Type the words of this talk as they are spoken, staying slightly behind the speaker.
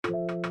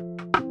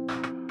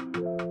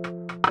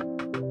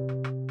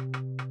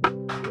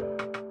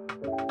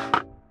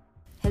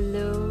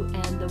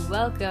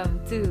welcome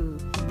to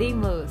the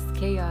most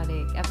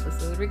chaotic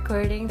episode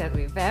recording that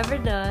we've ever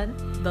done.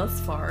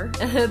 Thus far.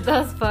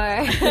 Thus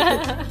far.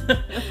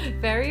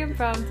 Very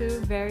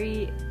impromptu,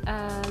 very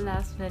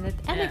last minute,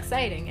 and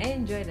exciting. I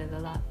enjoyed it a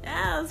lot.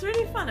 Yeah, it was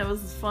really fun. It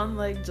was fun,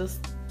 like,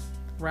 just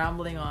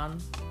rambling on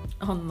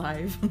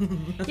live.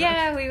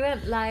 Yeah, we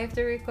went live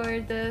to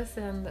record this,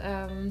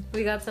 and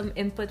we got some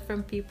input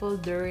from people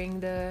during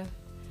the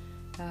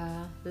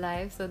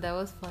live, so that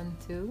was fun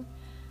too.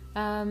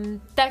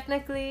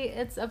 Technically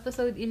it's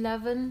episode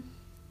 11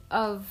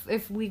 of,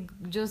 if we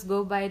just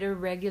go by the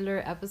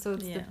regular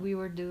episodes that we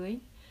were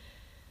doing.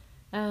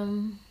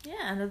 And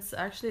it's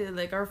actually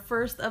like our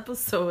first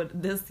episode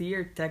this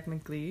year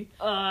technically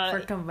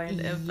for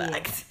Combined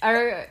Impact.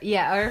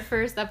 Our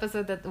first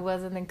episode that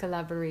wasn't in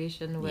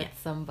collaboration with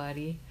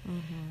somebody.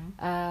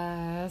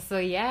 So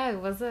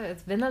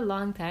it's been a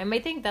long time. I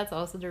think that's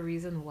also the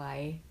reason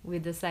why we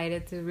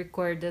decided to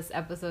record this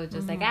episode,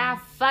 just like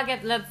fuck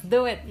it, let's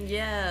do it.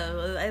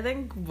 Yeah, I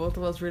think both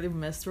of us really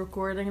missed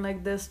recording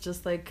like this,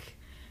 just like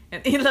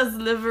in Ila's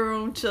living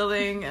room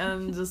chilling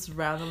and just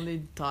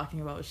randomly talking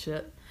about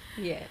shit.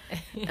 Yeah.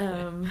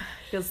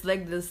 Because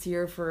like this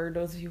year, for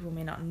those of you who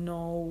may not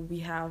know, we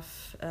have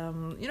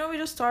we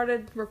just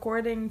started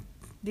recording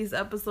these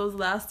episodes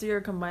last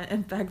year. Combined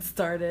Impact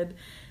started,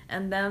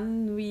 and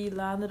then we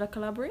landed a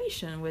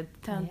collaboration with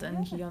Tent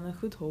and Kiana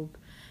Good Hope,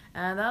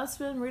 and that's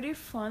been really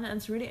fun, and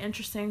it's really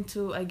interesting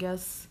to, I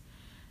guess,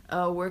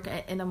 work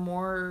in a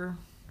more,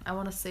 I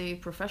want to say,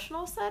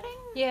 professional setting.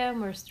 Yeah,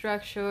 more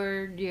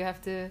structured. You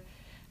have to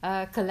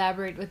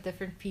collaborate with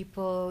different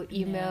people,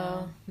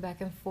 email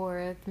back and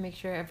forth, make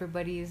sure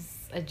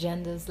everybody's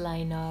agendas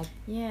line up.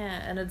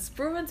 Yeah, and it's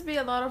proven to be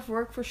a lot of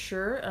work for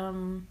sure,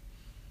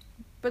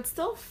 but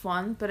still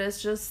fun. But it's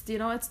just,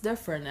 it's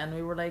different, and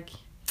we were like,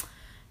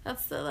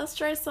 let's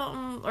try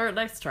something, or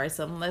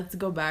let's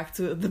go back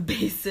to the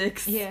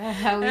basics. Yeah,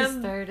 how we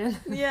started.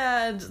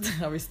 Yeah, just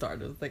how we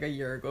started like a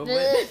year ago, but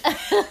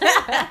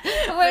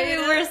when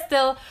we were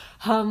still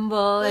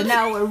humble, and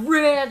now we're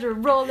rich, we're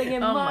rolling in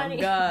money. Oh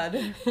my god.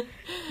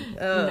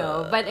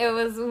 No, but it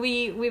was,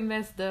 we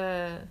missed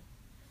the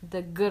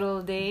good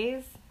old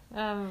days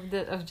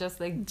of just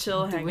like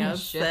chill, hang out,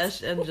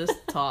 sesh, and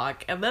just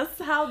talk. And that's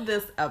how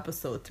this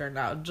episode turned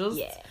out.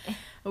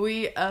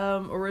 We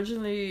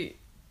originally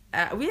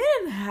we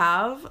didn't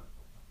have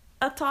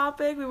a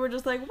topic. We were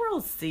just like,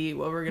 we'll see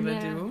what we're gonna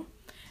do.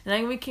 And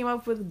then we came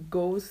up with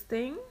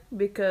ghosting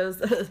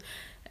because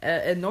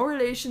in no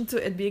relation to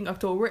it being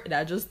October,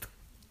 that just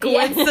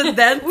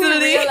coincidentally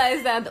we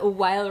realized that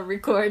while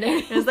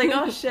recording. It's like,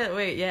 oh shit,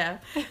 wait,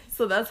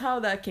 so that's how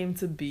that came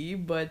to be.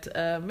 But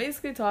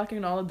basically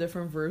talking all the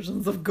different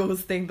versions of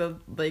ghosting that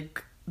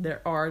like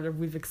there are, that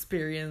we've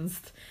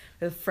experienced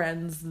with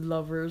friends,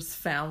 lovers,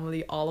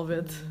 family, all of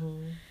it.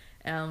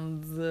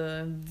 And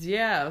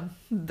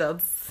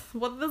that's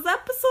what this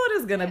episode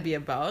is gonna be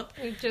about.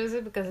 We chose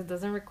it because it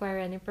doesn't require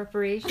any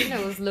preparation.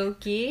 It was low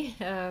key.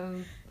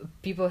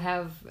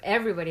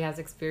 Everybody has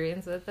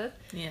experience with it.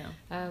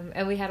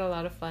 And we had a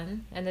lot of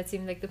fun, and it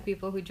seemed like the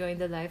people who joined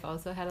the live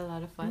also had a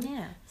lot of fun.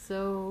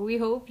 So we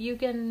hope you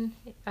can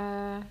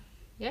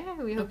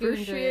we hope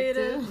appreciate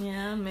you enjoy it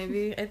too.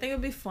 Maybe I think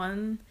it'd be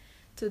fun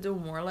to do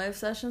more live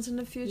sessions in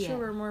the future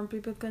where more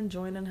people can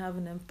join and have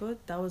an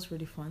input. That was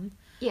really fun.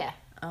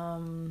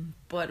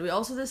 But we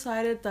also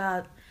decided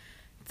that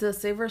to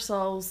save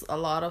ourselves a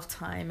lot of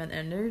time and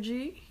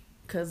energy,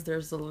 because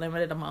there's a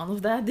limited amount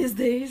of that these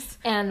days,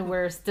 and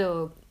we're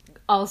still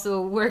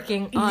also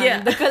working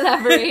on the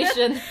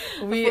collaboration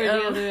for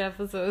the other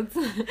episodes.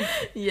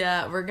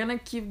 We're gonna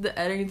keep the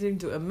editing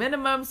to a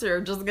minimum, so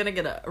you're just gonna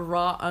get a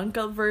raw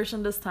uncut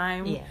version this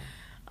time.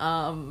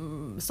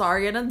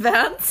 Sorry in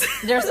advance.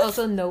 There's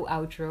also no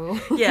outro.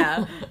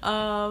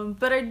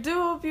 But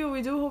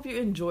we do hope you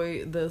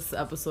enjoy this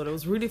episode. It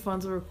was really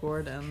fun to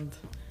record, and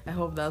I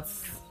hope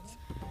that's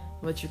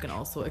what you can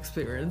also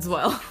experience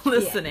while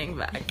listening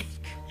back.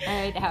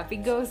 Alright, happy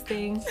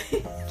ghosting.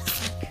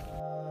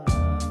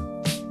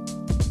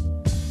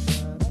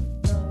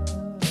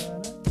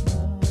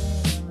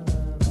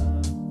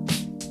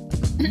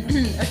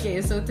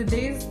 Okay, so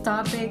today's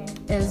topic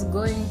is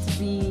going to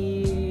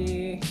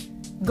be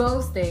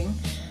ghosting.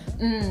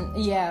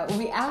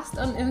 We asked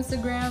on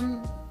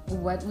Instagram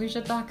what we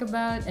should talk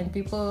about, and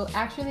people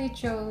actually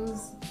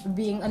chose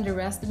being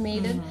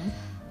underestimated.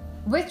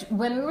 Which,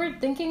 when we were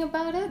thinking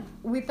about it,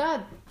 we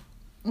thought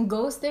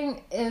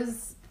ghosting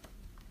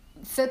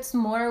fits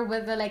more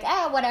with the like,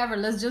 whatever,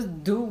 let's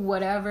just do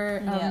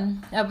whatever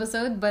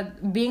episode.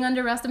 But being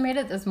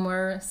underestimated is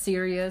more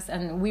serious,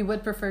 and we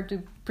would prefer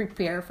to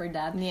prepare for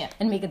that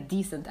and make a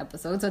decent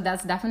episode. So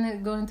that's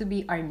definitely going to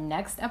be our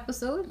next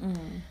episode.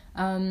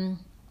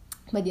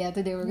 But yeah,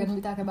 today we're gonna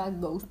be talking about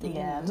ghosting.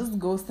 Yeah, just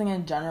ghosting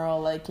in general,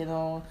 like, you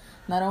know,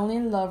 not only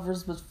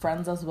lovers but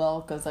friends as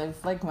well, because I've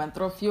like went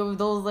through a few of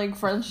those like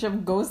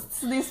friendship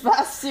ghosts these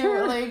past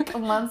few like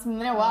months. And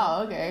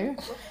wow, okay,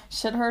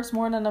 shit hurts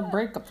more than a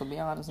breakup, to be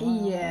honest.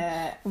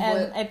 Yeah,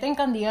 and I think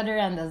on the other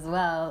end as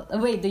well.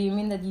 Wait, do you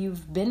mean that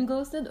you've been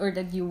ghosted or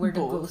that you were the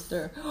Both.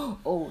 ghoster?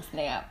 Oh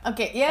snap!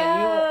 Okay,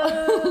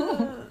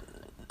 yeah.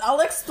 I'll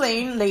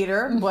explain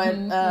later, but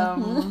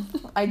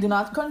I do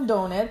not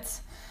condone it.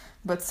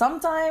 But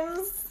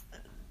sometimes,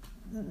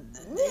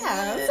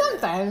 Yeah,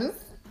 sometimes.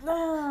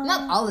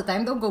 Not all the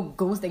time. Don't go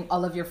ghosting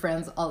all of your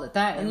friends all the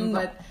time. No.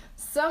 But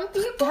some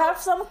people have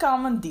some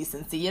common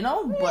decency, you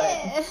know.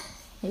 But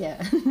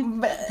yeah.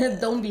 but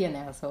Don't be an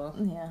asshole.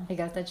 yeah. I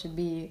guess that should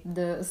be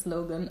the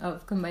slogan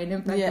of Combined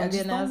Impact. Yeah, Don't be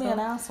just an don't asshole. be an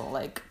asshole.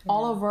 Like,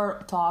 all of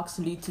our talks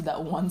lead to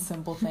that one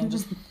simple thing.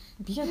 Just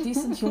be a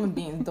decent human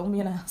being. Don't be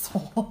an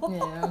asshole.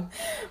 Yeah.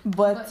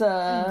 But,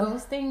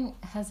 ghosting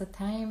has a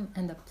time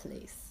and a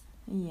place.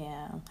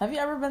 yeah. Have you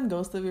ever been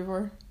ghosted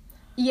before?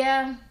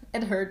 Yeah,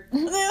 it hurt.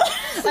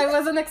 I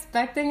wasn't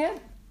expecting it.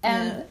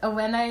 And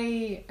when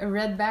I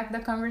read back the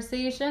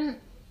conversation,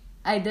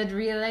 I did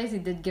realize he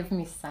did give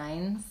me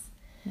signs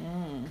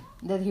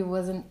that he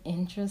wasn't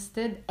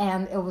interested.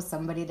 And it was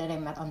somebody that I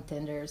met on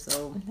Tinder,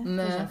 so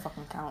meh. Doesn't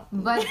fucking count.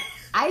 But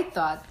I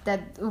thought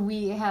that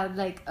we had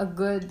like a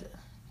good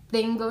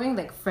thing going,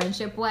 like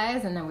friendship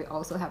wise, and then we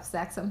also have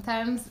sex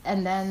sometimes.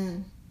 And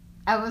then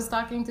I was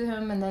talking to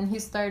him, and then he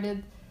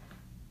started,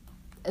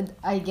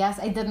 I guess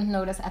I didn't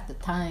notice at the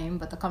time,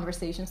 but the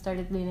conversation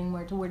started leaning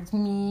more towards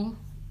me,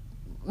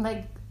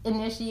 like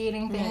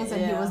initiating things, and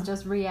he Yeah. was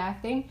just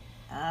reacting.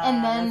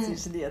 And then that's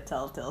usually a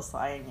telltale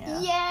sign,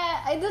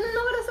 yeah, I didn't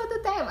notice at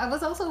the time. I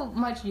was also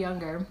much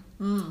younger,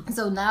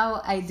 so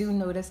now I do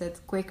notice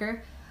it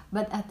quicker.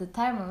 But at the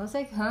time, I was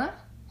like,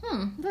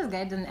 this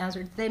guy didn't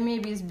answer today.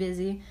 Maybe he's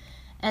busy.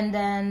 And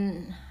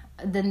then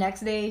the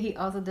next day, he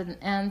also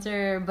didn't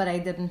answer, but I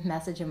didn't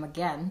message him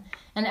again.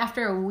 And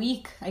after a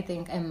week, I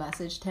think I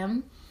messaged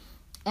him,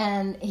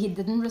 and he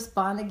didn't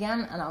respond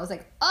again. And I was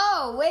like,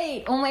 oh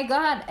my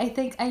God, I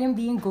think I am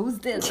being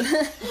ghosted.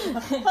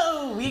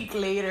 A week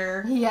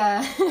later.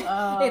 Yeah.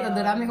 Ito,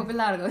 durami ko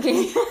largo,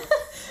 okay?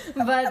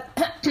 But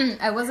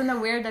I wasn't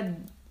aware that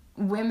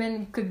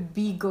women could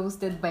be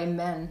ghosted by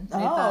men.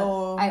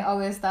 I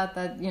always thought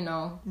that, you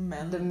know,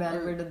 the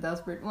men were the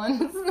desperate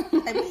ones.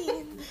 I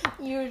mean,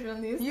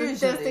 usually,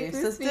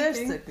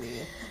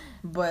 statistically.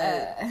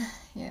 But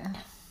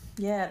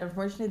yeah, it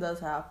unfortunately does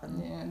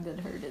happen. yeah, that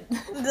hurt it.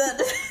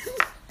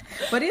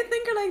 What do you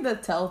think are like the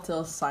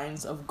telltale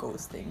signs of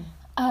ghosting?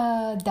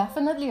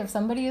 Definitely, if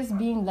somebody is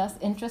being less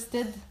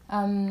interested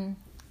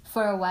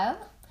for a while,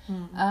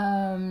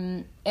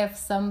 if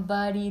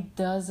somebody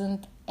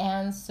doesn't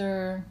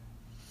answer,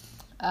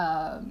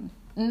 I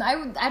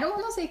don't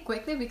want to say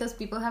quickly because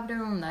people have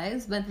their own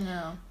lives, but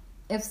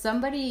if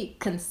somebody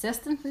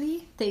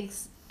consistently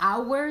takes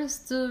hours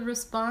to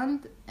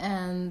respond,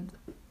 and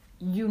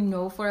you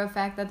know for a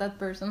fact that that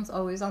person's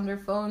always on their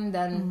phone,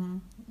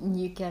 then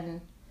you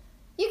can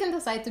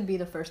decide to be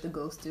the first to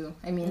ghost too.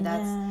 I mean,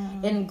 that's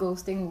in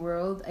ghosting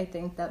world, I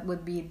think that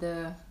would be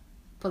the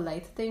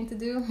polite thing to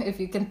do. If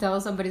you can tell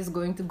somebody's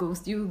going to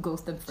ghost you,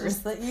 ghost them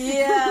first.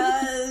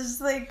 It's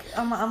like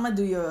I'm gonna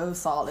do you a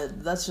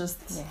solid. That's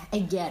just I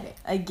get it.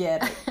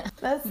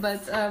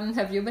 But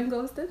have you been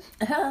ghosted?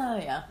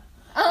 Yeah.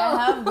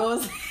 I have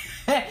ghosted.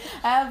 I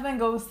have been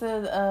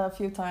ghosted a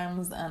few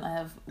times, and I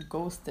have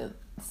ghosted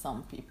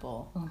some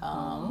people.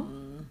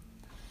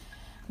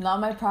 Not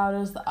my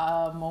proudest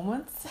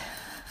moments.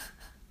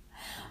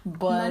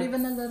 But not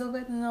even a little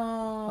bit.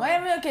 No, I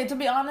mean, okay, to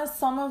be honest,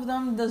 some of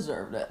them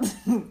deserved it.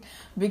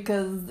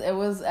 Because it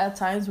was at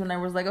times when I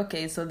was like,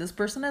 okay, so this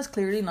person is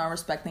clearly not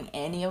respecting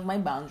any of my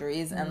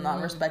boundaries and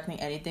not respecting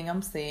anything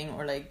I'm saying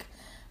or like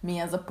me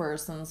as a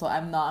person, so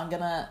I'm not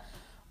gonna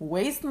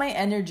waste my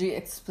energy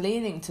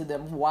explaining to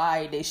them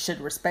why they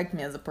should respect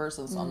me as a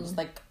person. So I'm just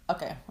like,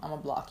 okay, I'm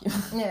gonna block you.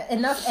 Yeah,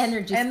 enough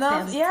energy spent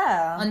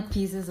on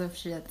pieces of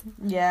shit.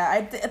 Yeah,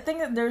 I think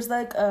that there's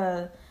like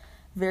a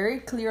very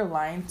clear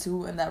line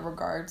too in that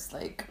regards.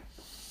 Like,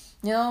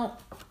 you know,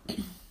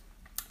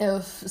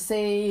 if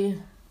say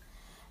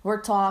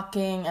we're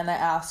talking and I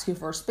ask you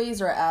for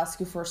space or I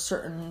ask you for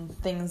certain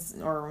things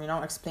or, you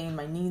know, explain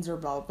my needs or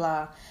blah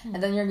blah,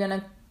 and then you're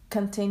gonna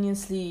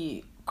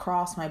continuously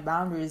cross my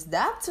boundaries,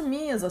 that to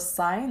me is a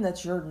sign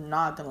that you're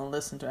not gonna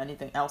listen to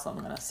anything else I'm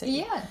gonna say.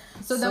 Yeah.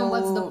 So then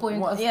what's the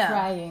point of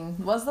trying?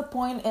 What's the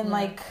point in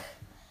like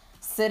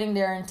sitting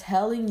there and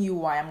telling you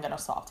why I'm gonna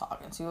stop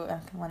talking to you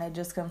when I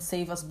just can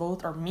save us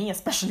both, or me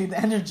especially, the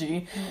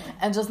energy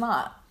and just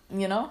not,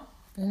 you know?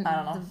 I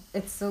don't know.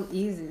 It's so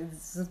easy.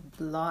 It's just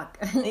block.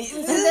 And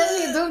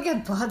then you don't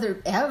get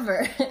bothered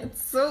ever.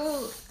 It's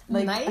so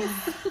like,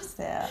 nice.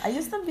 Yeah. I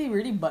used to be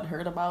really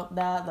butthurt about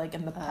that, like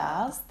in the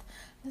past.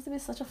 I used to be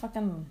such a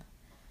fucking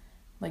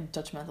like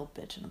judgmental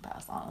bitch in the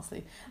past,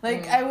 honestly.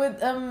 Like I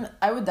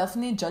would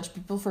definitely judge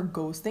people for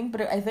ghosting, but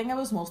I think I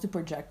was mostly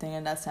projecting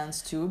in that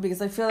sense too,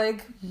 because I feel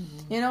like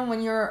you know,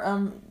 when you're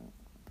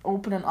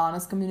open and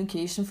honest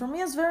communication for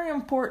me is very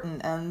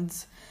important, and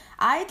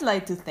I'd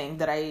like to think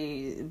that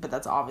but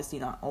that's obviously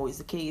not always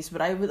the case,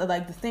 but I would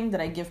like to think that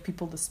I give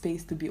people the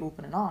space to be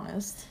open and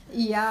honest.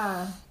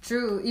 Yeah,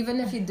 true. Even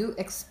if you do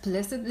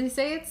explicitly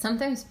say it,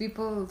 sometimes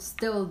people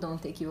still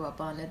don't take you up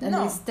on it. And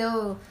they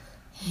still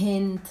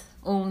hint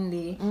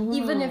only. Mm-hmm.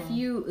 Even if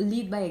you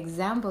lead by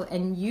example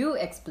and you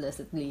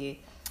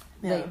explicitly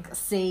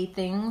say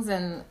things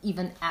and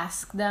even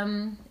ask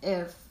them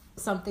if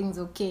something's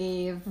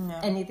okay, if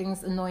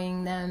anything's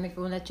annoying them, if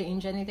you want to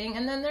change anything.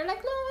 And then they're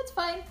like, no, it's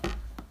fine.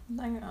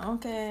 Like,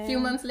 okay. A few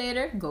months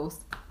later,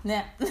 ghost.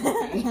 Yeah.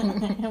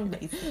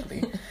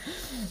 Basically.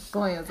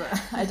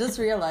 I just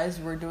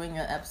realized we're doing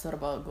an episode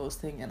about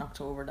ghosting in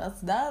October.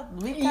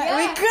 We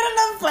couldn't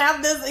have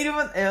planned this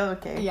even.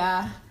 Okay.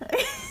 Yeah.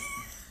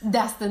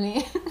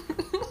 Destiny.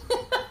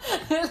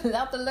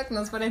 Letterlijk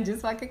nos para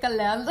just fucking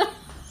kalender.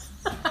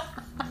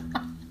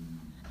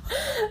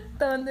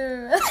 Don't do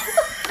it.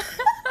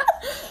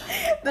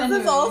 This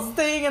is all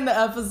staying in the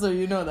episode,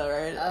 you know that,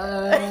 right?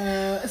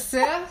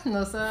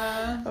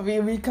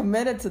 We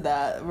committed to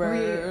that.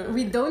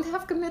 We don't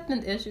have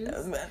commitment issues.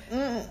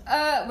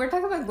 We're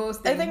talking about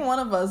ghosting. I think one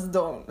of us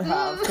don't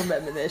have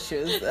commitment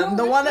issues. And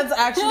the one that's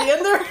actually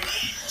in the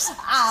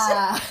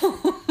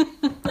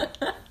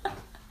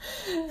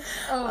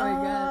Oh my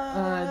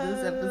god.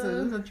 This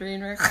episode is a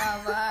train wreck.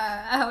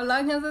 How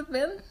long has it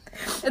been?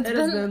 It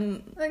has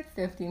been like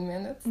 15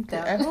 minutes. Okay.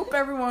 I hope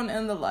everyone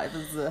in the live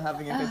is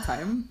having a good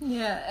time.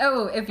 Yeah.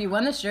 Oh, if you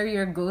want to share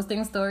your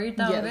ghosting story,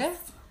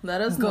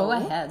 let us go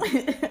ahead.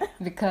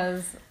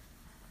 Because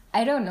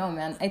I don't know,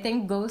 man. I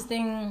think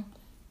ghosting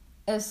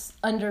is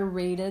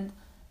underrated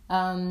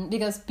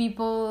because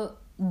people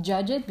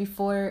judge it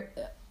before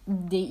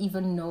they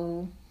even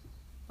know,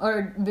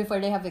 or before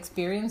they have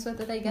experience with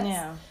it, I guess.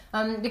 Yeah.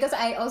 Because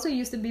I also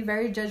used to be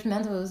very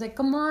judgmental. I was like,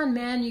 come on,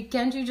 man,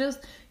 can't you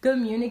just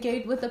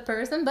communicate with the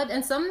person? But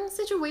in some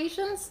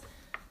situations,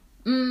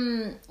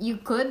 you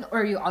could,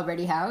 or you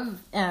already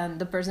have, and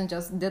the person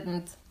just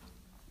didn't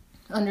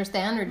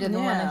understand or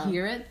didn't want to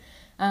hear it.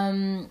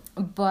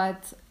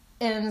 But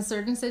in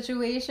certain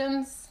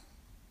situations,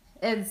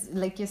 it's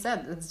like you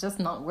said, it's just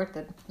not worth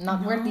it.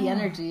 Not worth the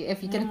energy.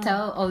 If you can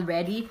tell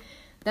already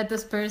that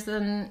this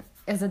person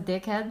is a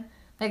dickhead.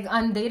 Like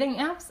on dating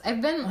apps,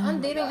 I've been on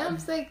dating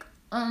apps like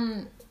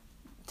I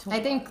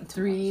think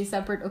 3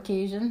 separate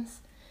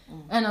occasions,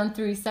 and on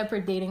 3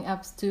 separate dating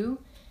apps too.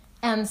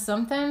 And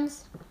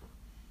sometimes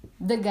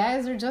the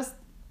guys are just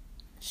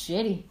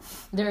shitty.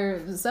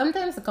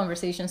 Sometimes the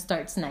conversation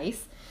starts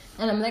nice,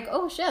 and I'm like,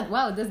 oh shit,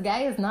 wow, this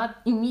guy is not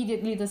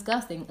immediately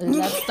disgusting.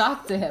 Let's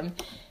talk to him.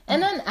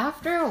 And then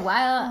after a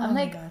while, I'm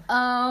like,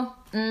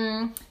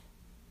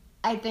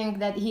 I think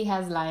that he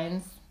has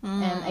lines.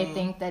 And I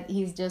think that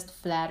he's just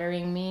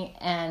flattering me,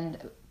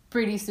 and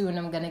pretty soon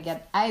I'm gonna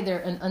get either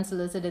an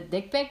unsolicited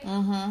dick pic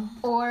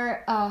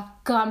or a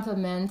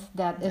compliment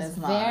that is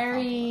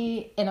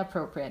very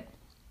inappropriate.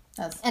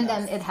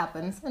 Then it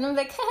happens, and I'm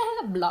like,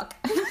 block.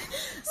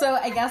 So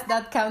I guess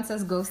that counts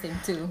as ghosting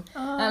too,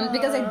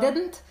 because I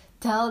didn't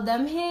tell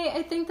them, hey,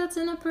 I think that's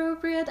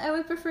inappropriate. I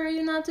would prefer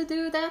you not to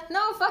do that.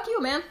 No, fuck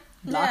you, man.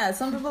 Block. Yeah,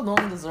 some people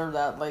don't deserve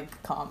that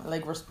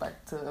like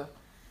respect to,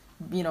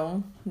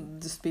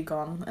 to speak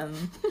on. And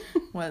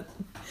what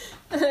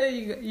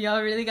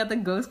y'all really got the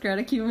ghost crowd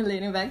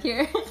accumulating back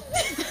here.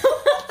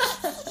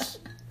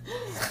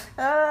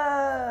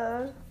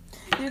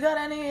 You got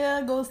any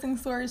ghosting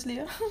stories,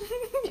 Leah?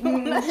 You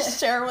wanna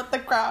share with the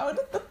crowd?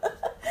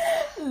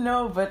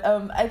 No, but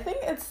I think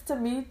it's, to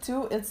me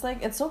too, it's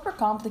like, it's super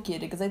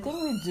complicated because I think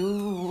we do.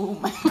 Oh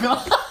my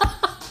god.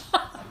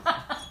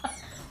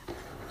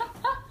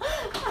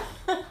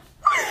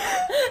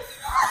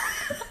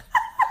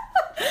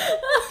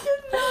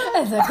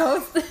 As a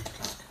ghost.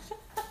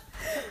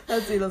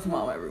 That's Hila's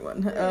mom,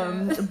 everyone.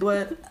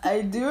 But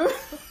I do.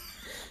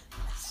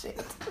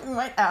 Shit, we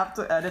might have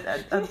to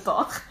edit and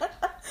talk.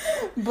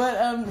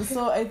 But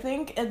so I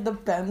think it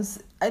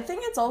depends. I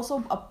think it's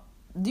also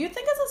do you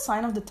think it's a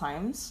sign of the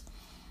times?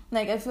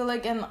 Like, I feel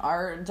like in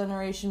our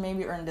generation,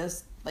 maybe, or in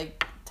this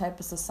like type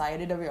of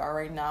society that we are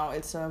right now,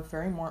 it's a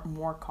very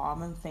more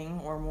common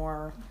thing, or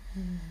more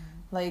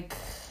like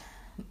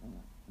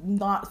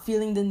not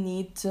feeling the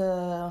need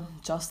to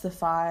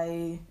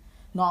justify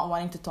not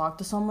wanting to talk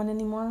to someone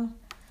anymore,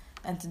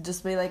 and to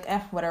just be like,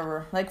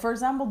 whatever. Like, for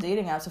example,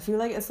 dating apps, I feel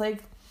like it's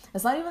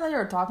not even that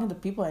you're talking to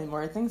people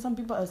anymore. I think some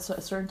people at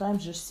certain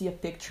times just see a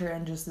picture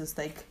and just this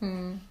like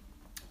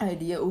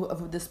idea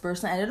of this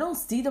person, and I don't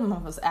see them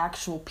as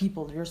actual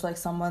people. They're just like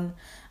someone,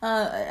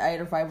 I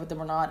either vibe with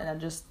them or not, and I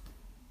just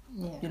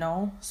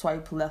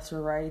swipe left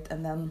or right,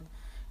 and then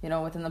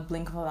within a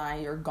blink of an eye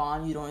you're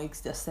gone. You don't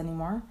exist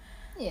anymore.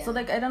 So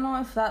like, I don't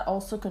know if that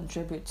also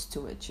contributes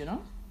to it,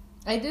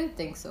 I do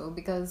think so,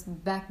 because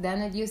back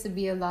then it used to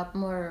be a lot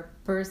more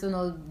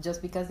personal.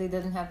 Just because they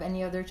didn't have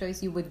any other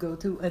choice, you would go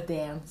to a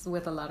dance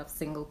with a lot of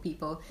single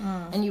people,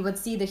 and you would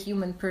see the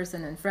human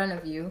person in front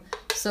of you.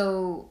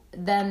 So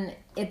then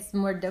it's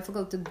more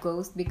difficult to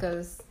ghost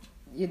because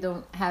you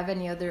don't have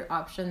any other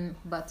option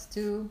but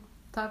to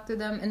talk to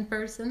them in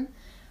person.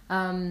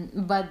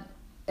 But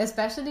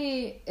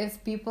especially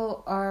if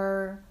people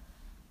are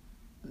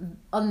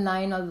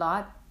online a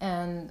lot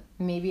and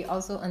maybe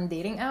also on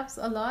dating apps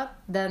a lot,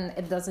 then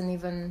it doesn't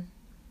even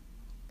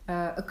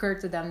occur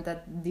to them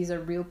that these are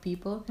real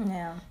people.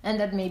 Yeah. And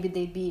that maybe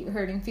they'd be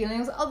hurting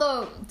feelings.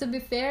 Although, to be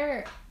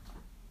fair,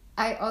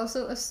 I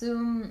also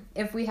assume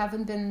if we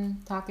haven't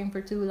been talking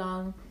for too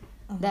long,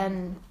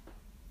 then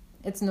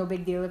it's no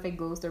big deal if I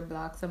ghost or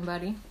block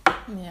somebody.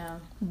 Yeah.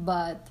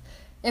 But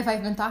if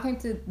I've been talking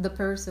to the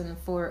person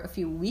for a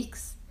few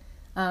weeks,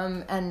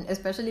 and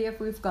especially if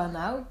we've gone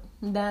out,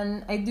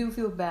 then I do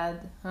feel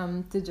bad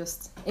to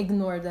just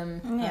ignore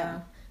them.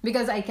 Yeah.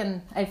 Because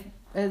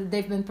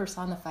they've been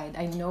personified.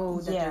 I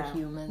know that they're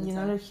humans. You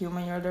know they're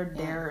human. They're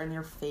there in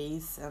your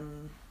face,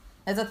 and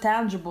it's a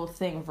tangible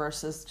thing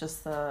versus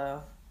just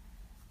a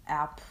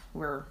app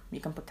where you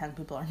can pretend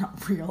people are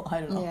not real.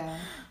 I don't know.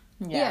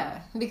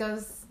 Yeah,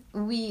 because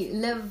we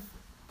live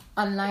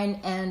online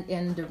and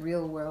in the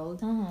real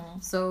world.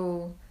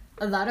 So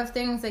a lot of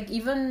things, like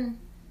even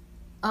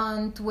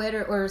on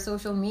Twitter or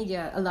social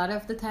media, a lot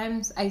of the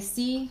times I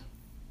see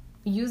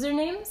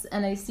usernames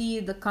and I see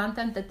the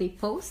content that they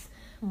post,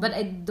 but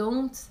I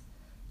don't,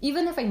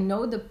 even if I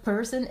know the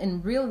person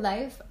in real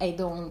life, I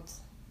don't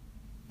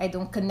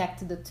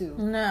connect the two.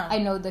 No. I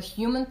know the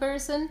human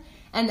person,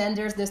 and then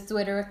there's this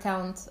Twitter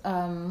account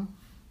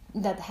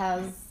that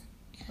has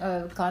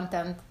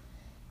content,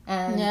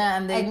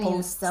 and they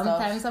post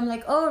sometimes stuff. I'm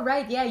like, oh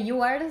right, yeah,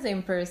 you are the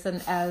same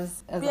person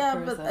as a person. Yeah,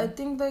 but I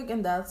think like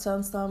in that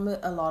sense, a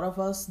lot of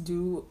us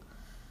do.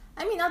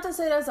 I mean, not to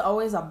say that's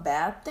always a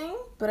bad thing,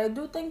 but I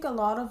do think a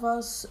lot of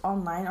us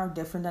online are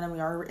different than we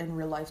are in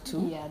real life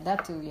too. Yeah,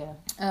 that too, yeah.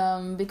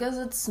 Because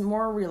it's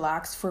more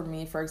relaxed for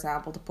me, for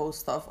example, to post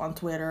stuff on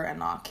Twitter and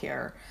not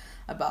care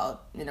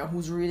about,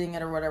 who's reading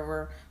it or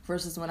whatever,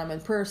 versus when I'm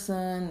in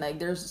person. Like,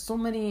 there's so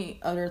many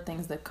other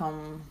things that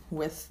come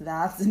with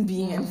that and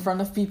being in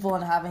front of people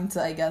and having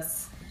to, I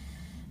guess,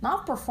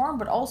 not perform,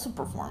 but also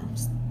perform.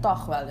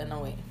 Toch wel, in a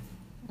way.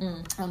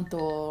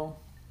 Until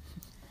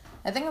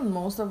I think that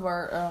most of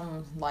our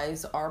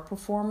lives are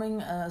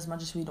performing, as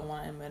much as we don't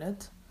want to admit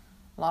it.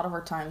 A lot of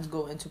our times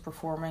go into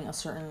performing a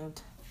certain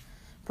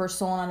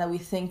persona that we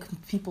think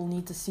people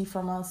need to see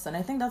from us, and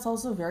I think that's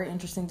also very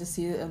interesting to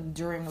see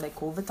during like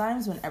COVID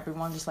times, when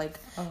everyone just like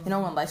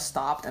when life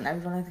stopped and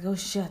everyone like, oh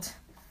shit,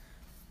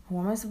 who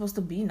am I supposed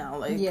to be now?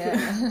 Like,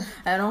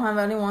 I don't have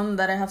anyone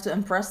that I have to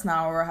impress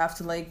now, or I have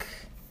to like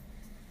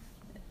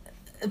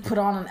put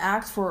on an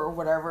act for or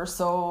whatever.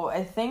 So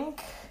I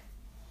think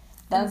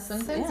that's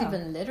sometimes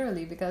even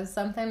literally, because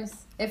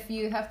sometimes if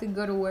you have to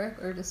go to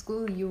work or to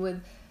school, you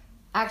would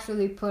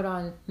actually put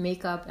on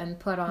makeup and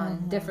put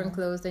on different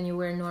clothes than you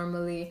wear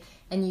normally,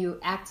 and you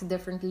act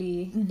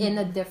differently in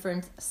a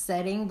different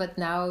setting. But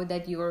now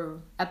that you're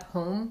at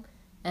home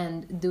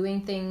and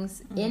doing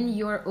things in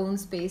your own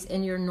space,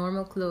 in your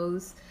normal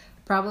clothes,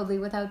 probably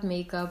without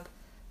makeup,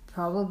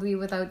 probably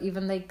without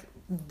even like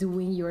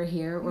doing your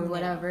hair or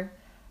whatever,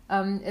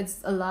 it's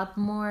a lot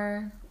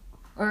more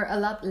or a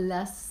lot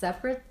less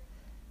separate.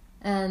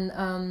 And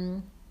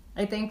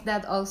I think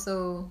that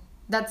also,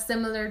 that's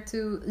similar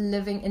to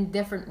living in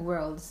different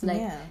worlds.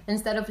 Like,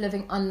 instead of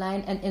living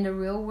online and in the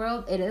real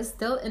world, it is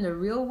still in the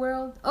real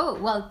world. Oh,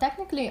 well,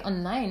 technically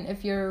online.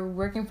 If you're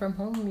working from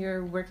home,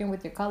 you're working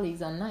with your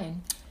colleagues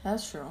online.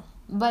 That's true.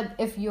 But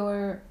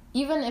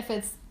even if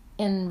it's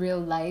in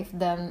real life,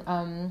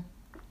 then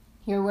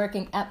you're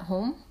working at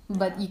home,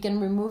 but you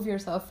can remove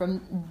yourself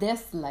from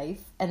this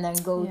life and then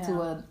go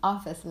to an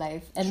office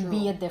life and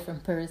be a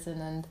different person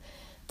and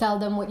tell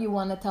them what you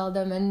want to tell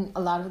them, and a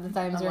lot of the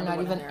times you're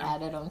not even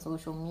added on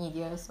social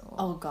media.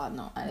 So God,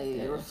 no,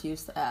 I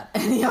refuse to add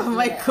any of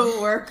my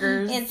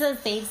co-workers. It's a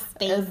safe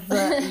space.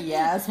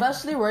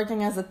 Especially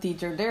working as a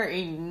teacher, there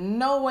ain't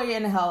no way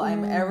in hell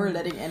I'm ever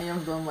letting any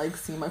of them like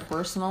see my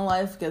personal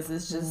life, because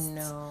it's just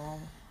no.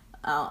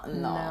 Not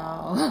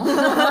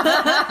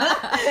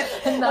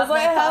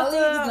my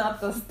colleagues, not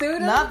the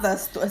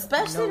students,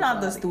 especially not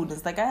the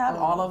students. Like, I have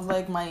all of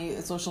like my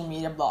social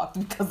media blocked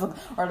because of,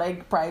 or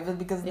like private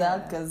because of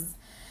that. Because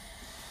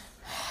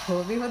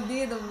Hobby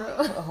jodido,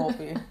 bro.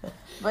 Hobby.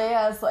 But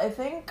yeah, so I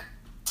think,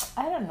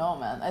 I don't know,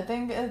 man. I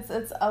think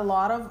it's a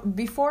lot of,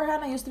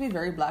 beforehand I used to be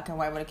very black and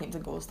white when it came to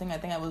ghosting. I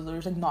think I was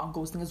like, not,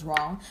 ghosting is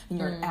wrong and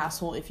you're an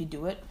asshole if you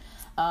do it.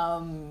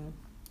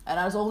 And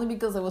I was only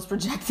because I was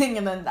projecting,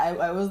 and then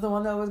I was the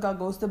one that always got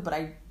ghosted. But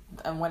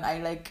when I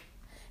like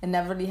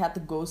inevitably had to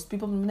ghost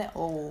people, I'm like,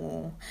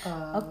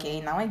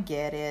 okay, now I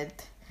get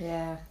it.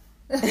 Yeah.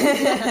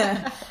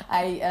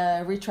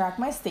 I retract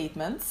my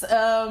statements.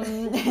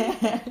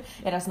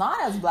 It is not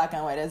as black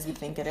and white as you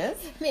think it is.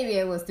 Maybe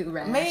I was too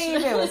rash.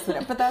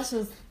 But that's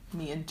just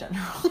me in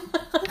general.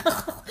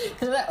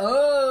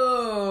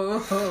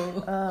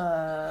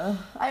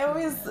 I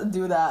always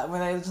do that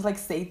when I just like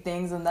say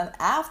things, and then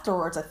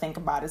afterwards I think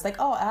about it. It's like,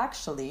 oh,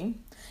 actually,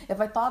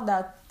 if I thought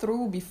that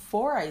through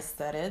before I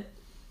said it,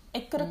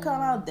 it could have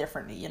come out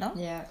differently,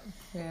 Yeah.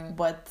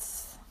 But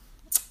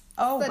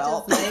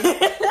well.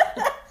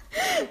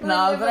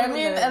 No, but I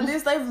mean, at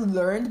least I've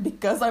learned,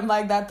 because I'm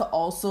like that, to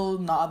also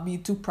not be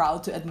too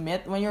proud to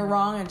admit when you're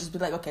wrong, and just be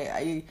like,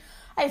 okay,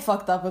 I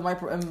fucked up with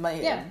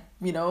my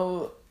you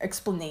know,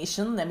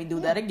 explanation. Let me do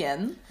that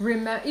again.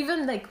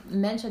 Even like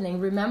mentioning,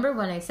 remember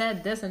when I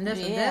said this and this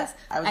and this?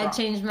 I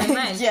changed my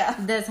mind.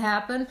 This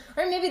happened.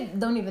 Or maybe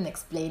don't even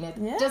explain it.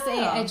 Yeah. Just say,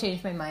 I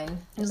changed my mind.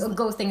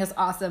 Ghosting is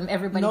awesome.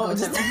 Everybody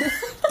ghost him.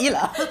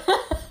 Ila.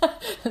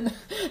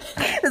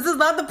 This is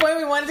not the point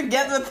we wanted to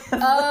get with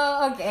this.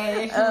 Oh,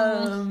 okay.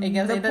 I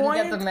guess I didn't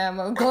get the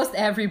memo. Ghost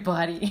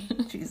everybody.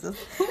 Jesus.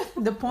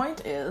 The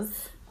point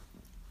is,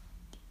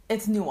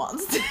 it's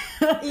nuanced.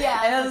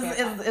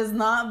 Yeah. It's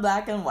not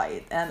black and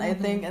white. And I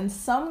think in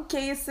some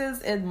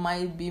cases it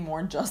might be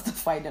more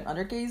justified than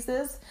other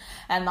cases.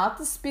 And not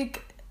to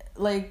speak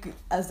like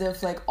as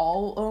if like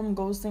all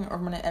ghosting or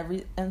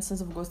every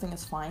instance of ghosting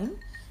is fine.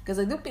 Because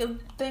I do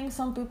think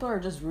some people are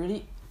just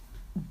really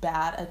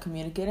bad at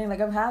communicating.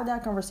 Like I've had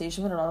that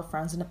conversation with a lot of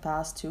friends in the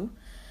past too.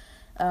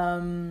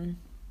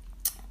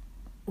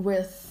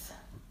 With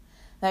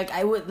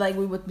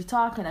we would be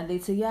talking and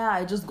they'd say, yeah,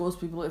 I just ghost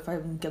people if I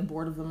get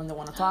bored of them and don't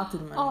want to talk to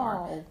them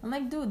anymore. Oh. I'm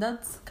like, dude,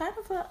 that's kind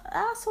of an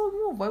asshole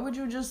move. Why would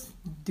you just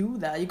do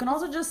that? You can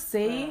also just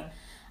say,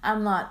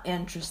 I'm not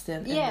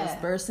interested in this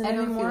person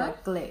anymore. I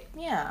don't feel like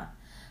Yeah.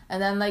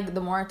 And then like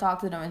the more I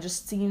talked to them, it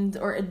just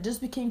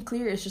became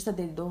clear, it's just that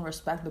they don't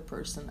respect the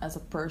person as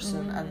a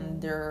person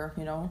and they're,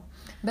 you know.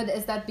 But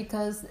is that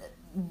because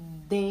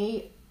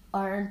they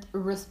aren't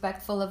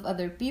respectful of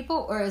other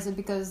people, or is it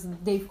because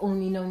they've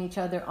only known each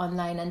other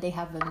online and they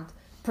haven't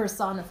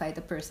personified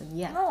the person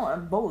yet? No,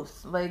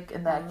 both, like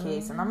in that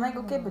case. And I'm like,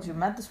 okay, but you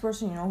met this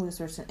person, you know who this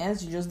person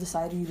is, you just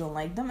decided you don't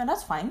like them, and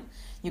that's fine.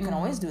 You can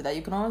always do that.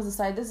 You can always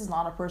decide, this is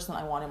not a person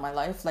I want in my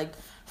life, like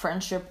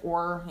friendship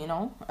or, you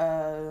know,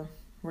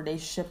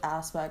 relationship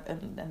aspect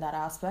and that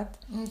aspect.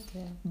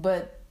 Okay.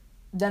 But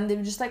then they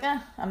were just like,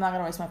 I'm not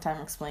gonna waste my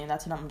time explaining that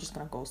to them, I'm just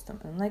gonna ghost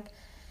them. And I'm like,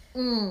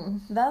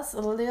 that's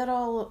a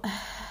little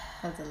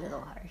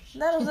harsh.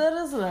 That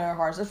is a little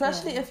harsh,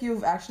 especially if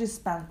you've actually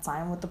spent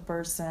time with the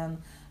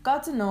person,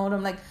 got to know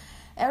them. Like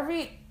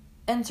every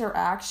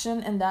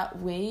interaction in that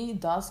way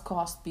does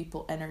cost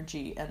people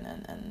energy,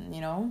 and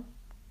you know,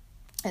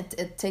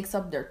 it takes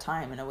up their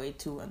time in a way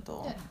too, and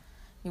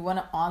you want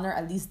to honor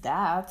at least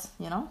that,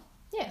 you know.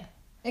 Yeah,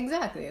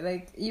 exactly.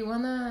 Like you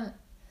want to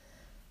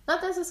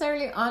not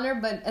necessarily honor,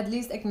 but at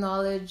least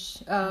acknowledge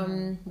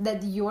that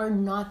you're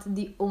not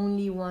the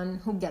only one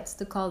who gets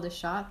to call the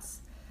shots.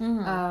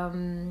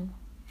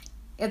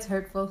 It's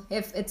hurtful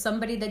if it's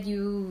somebody that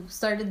you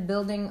started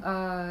building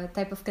a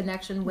type of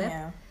connection with,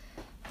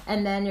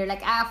 and then you're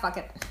like, fuck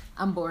it,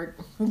 I'm bored.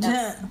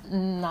 That's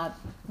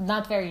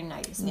not very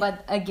nice.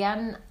 But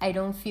again, I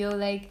don't feel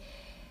like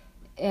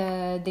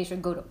they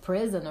should go to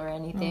prison or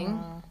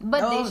anything,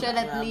 but they should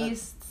at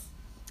least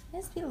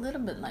just be a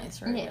little bit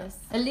nicer. Yes,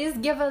 at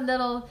least give a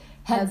little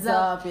heads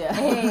up.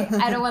 Hey,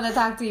 I don't want to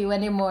talk to you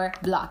anymore.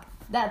 Block.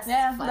 That's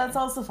fine. That's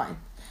also fine.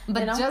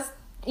 But just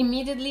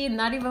immediately,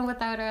 not even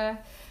without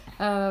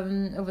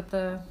with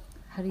a,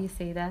 how do you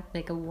say that?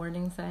 Like a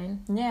warning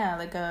sign. Yeah,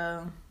 like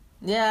a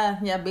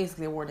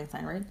basically a warning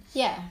sign, right?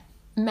 Yeah.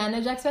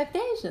 Manage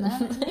expectations.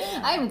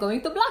 I'm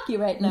going to block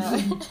you right now.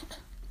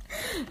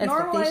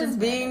 Normalize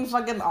being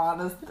fucking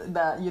honest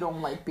that you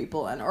don't like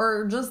people, and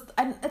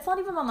it's not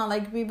even not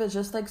like people, it's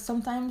just like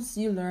sometimes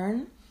you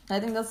learn. I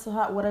think that's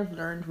what I've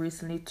learned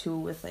recently too,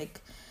 with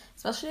like,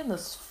 especially in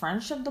this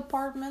friendship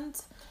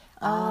department.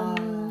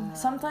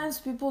 Sometimes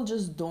people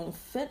just don't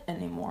fit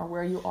anymore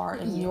where you are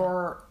in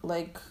your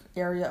like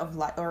area of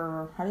life,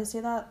 or how do you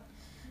say that?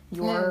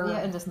 Your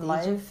in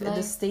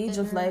the stage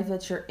of life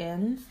that you're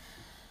in.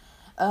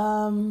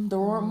 The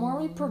more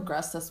we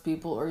progress as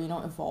people, or you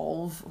know,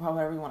 evolve,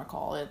 however you want to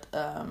call it,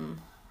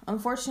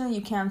 unfortunately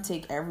you can't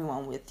take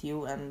everyone with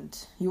you, and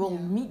you will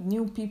meet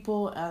new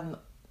people, and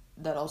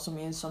that also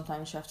means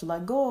sometimes you have to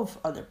let go of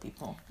other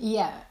people.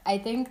 Yeah, I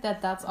think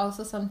that's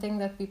also something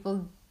that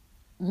people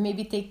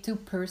maybe take too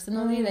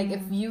personally. Like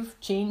if you've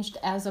changed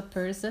as a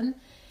person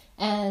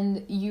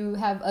and you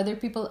have other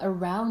people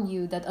around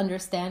you that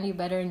understand you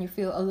better, and you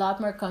feel a lot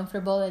more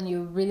comfortable, and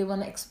you really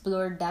want to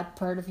explore that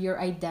part of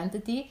your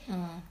identity,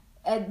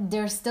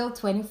 there's still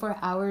 24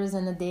 hours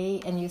in a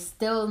day, and you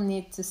still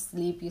need to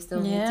sleep, you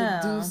still need to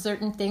do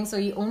certain things, so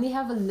you only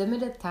have a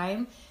limited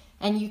time,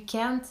 and you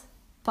can't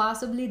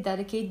possibly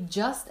dedicate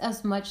just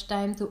as much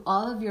time to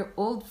all of your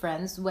old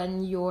friends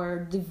when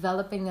you're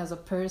developing as a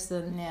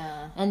person,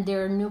 and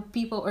there are new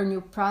people or new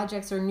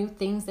projects or new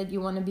things that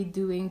you want to be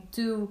doing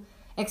to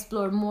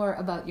explore more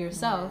about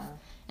yourself.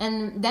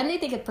 And then they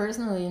take it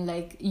personally, and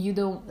like you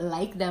don't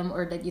like them,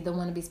 or that you don't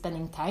want to be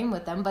spending time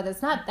with them. But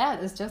it's not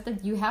that, it's just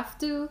that you have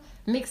to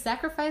make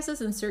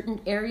sacrifices in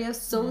certain areas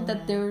so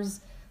that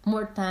there's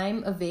more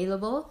time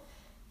available,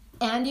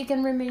 and you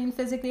can remain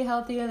physically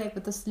healthy, like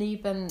with the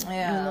sleep and you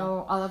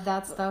know, all of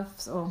that stuff.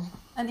 So,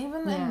 and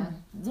even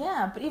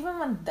but even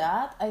with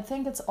that, I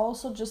think it's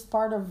also just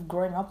part of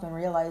growing up and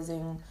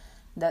realizing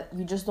that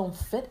you just don't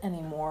fit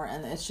anymore,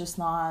 and it's just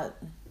not.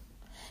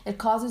 it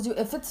causes you,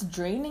 if it's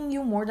draining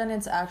you more than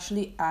it's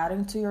actually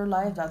adding to your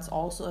life, that's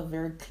also a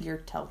very clear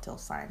telltale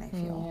sign, I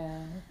feel.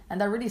 Yeah.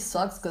 And that really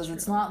sucks, because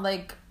it's not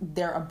like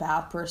they're a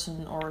bad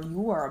person or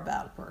you are a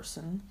bad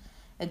person.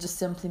 It just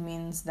simply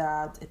means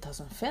that it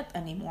doesn't fit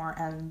anymore,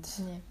 and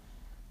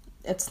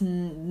it's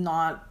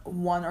not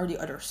one or the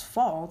other's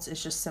fault.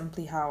 It's just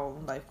simply how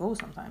life goes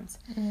sometimes.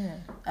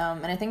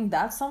 And I think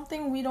that's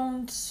something we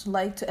don't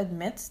like to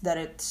admit, that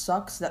it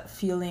sucks, that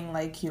feeling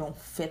like you don't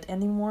fit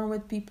anymore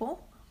with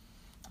people,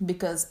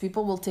 because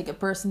people will take it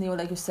personally, or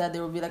like you said, they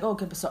will be like, oh,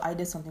 okay, so I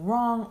did something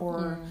wrong,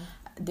 or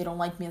they don't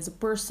like me as a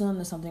person,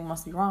 or something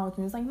must be wrong with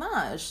me. It's like,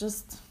 nah, it's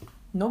just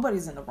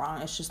nobody's in the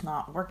wrong. It's just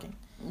not working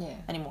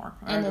anymore.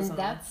 And in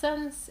that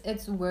sense,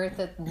 it's worth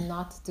it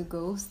not to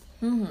ghost,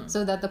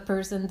 so that the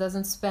person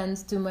doesn't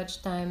spend too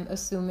much time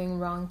assuming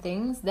wrong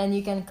things. Then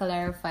you can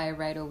clarify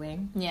right away.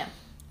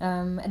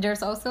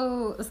 There's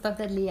also stuff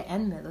that Leah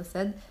and Milo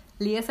said.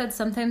 Leah said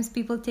sometimes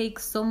people take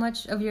so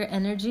much of your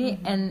energy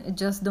and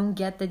just don't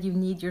get that you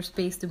need your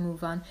space to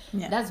move on.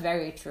 That's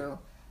very true.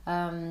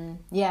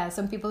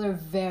 Some people are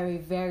very,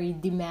 very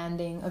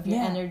demanding of your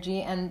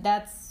energy, and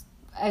that's,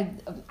 I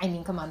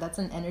mean, come on, that's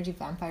an energy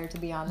vampire, to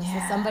be honest.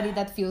 It's somebody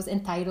that feels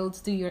entitled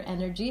to your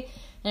energy,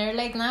 and you're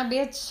like, nah,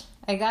 bitch,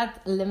 I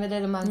got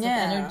limited amounts of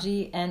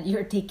energy, and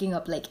you're taking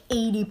up like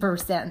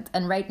 80%,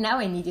 and right now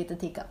I need you to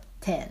take up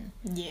 10.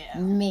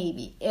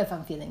 Maybe, if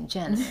I'm feeling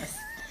generous.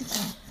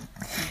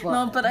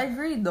 But I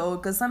agree though,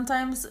 because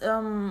sometimes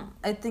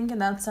I think in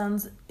that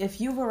sense, if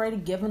you've already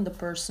given the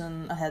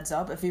person a heads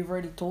up, if you've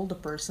already told the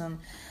person,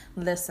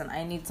 listen,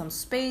 I need some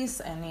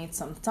space, I need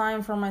some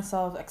time for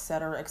myself,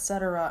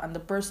 etc., and the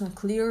person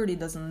clearly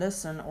doesn't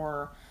listen,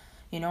 or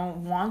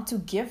want to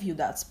give you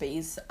that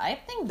space, I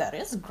think that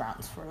is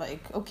grounds for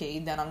like, okay,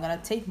 then I'm gonna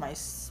take my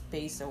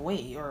space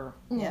away, or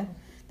then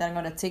I'm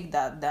gonna take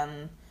that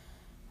then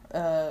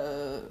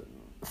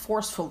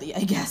forcefully, I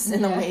guess,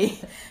 in a way,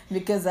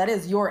 because that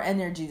is your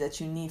energy that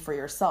you need for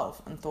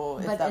yourself. And so,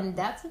 in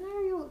that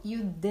scenario,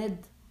 you did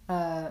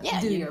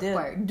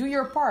do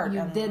your part.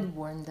 You did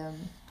warn them,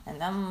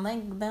 and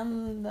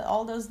then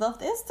all the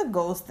stuff is to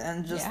ghost,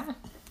 and just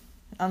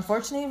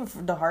unfortunately,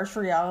 the harsh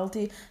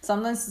reality,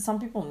 sometimes some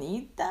people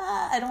need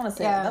that. I don't want to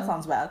say that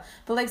sounds bad,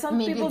 but like some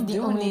people do need the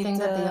only thing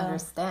that they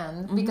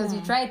understand, because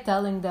you try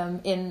telling them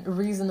in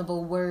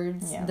reasonable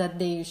words that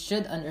they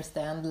should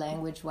understand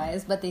language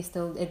wise, but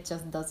it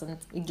just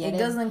doesn't get it. It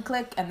doesn't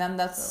click, and then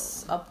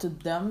that's up to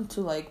them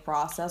to like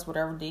process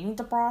whatever they need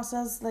to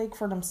process, like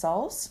for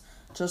themselves,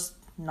 just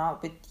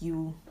not with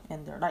you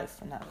in their life,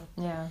 and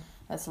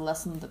that's a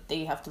lesson that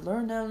they have to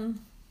learn then,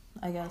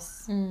 I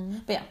guess.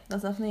 But yeah,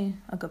 that's definitely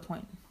a good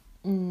point.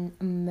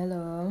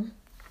 Mellow.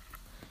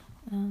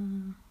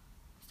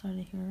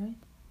 Started here, right?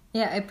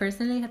 Yeah, I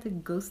personally had to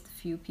ghost a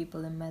few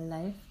people in my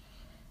life.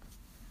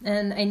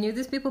 And I knew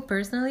these people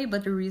personally,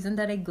 but the reason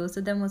that I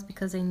ghosted them was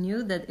because I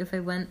knew that if I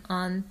went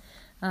on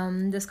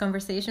this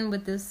conversation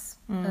with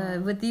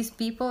with these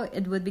people,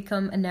 it would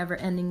become a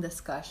never-ending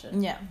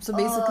discussion. Yeah, so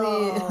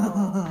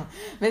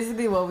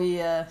basically what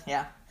we,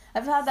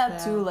 I've had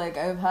that too. Like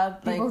I've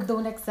had like people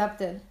don't accept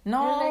it.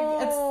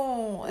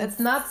 No, it's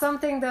not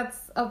something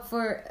that's up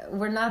for.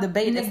 We're not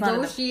debate,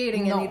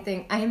 negotiating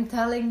anything. I am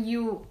telling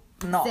you.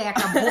 No.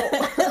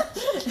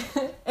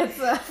 It's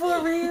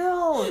for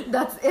real.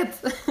 That's it.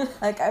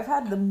 Like I've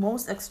had the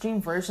most extreme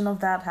version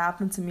of that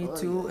happen to me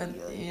too, and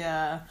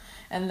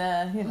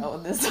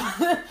this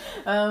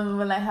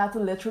when I had to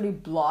literally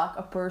block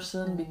a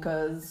person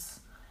because.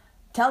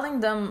 Telling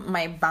them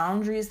my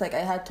boundaries, like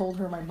I had told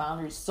her my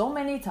boundaries so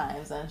many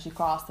times, and she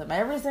crossed them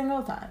every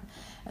single time.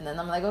 And then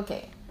I'm like,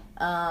 okay,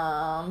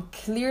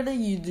 clearly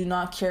you do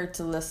not care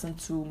to listen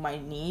to my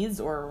needs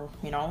or,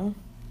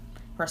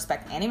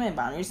 respect any of my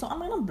boundaries, so I'm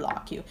gonna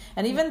block you.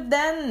 And even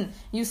then,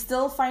 you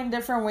still find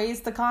different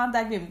ways to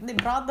contact me.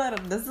 Brother,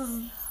 this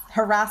is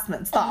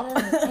harassment. Stop.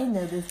 I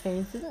know this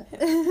person.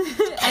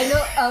 I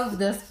know of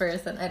this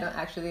person. I don't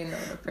actually know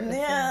the person.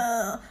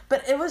 Yeah,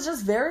 but it was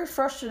just very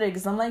frustrating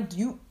because I'm like,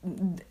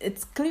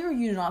 it's clear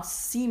you do not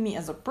see me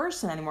as a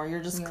person anymore.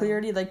 You're just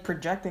clearly like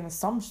projecting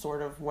some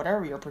sort of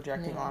whatever you're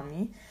projecting on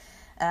me,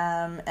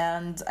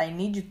 and I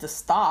need you to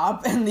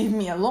stop and leave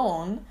me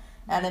alone.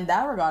 And in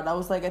that regard, I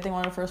was like, I think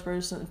one of the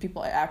first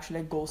people I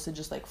actually ghosted,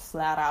 just like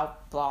flat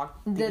out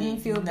blocked. Didn't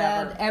feel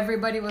bad.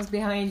 Everybody was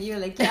behind you,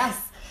 like yes.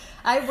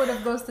 I would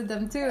have ghosted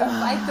them too. If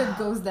I could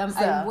ghost them,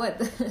 I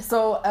would.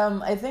 So,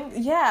 I think,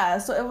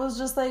 so it was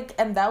just like,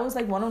 and that was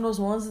like one of those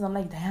ones, and I'm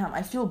like, damn,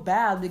 I feel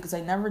bad because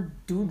I never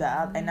do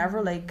that. I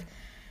never like,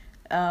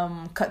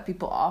 cut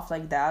people off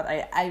like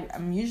that.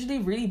 I'm usually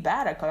really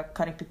bad at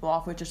cutting people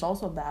off, which is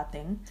also a bad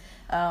thing.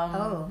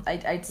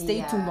 I'd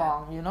stay too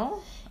long,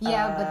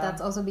 Yeah, but that's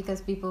also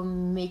because people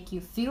make you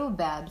feel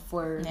bad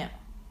for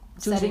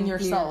choosing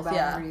yourself,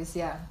 boundaries,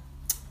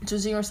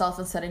 choosing yourself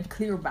and setting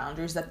clear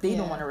boundaries that they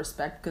don't want to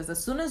respect. Because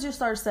as soon as you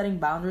start setting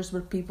boundaries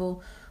with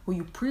people who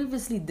you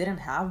previously didn't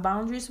have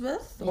boundaries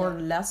with or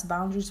less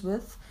boundaries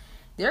with,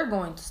 they're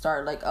going to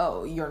start like,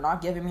 oh, you're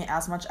not giving me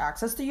as much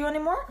access to you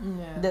anymore.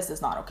 This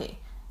is not okay.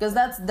 Because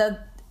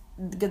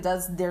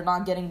because they're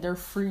not getting their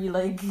free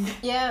like.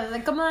 Yeah,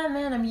 like come on,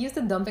 man. I'm used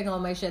to dumping all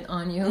my shit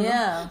on you.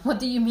 Yeah. What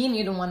do you mean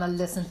you don't want to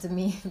listen to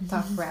me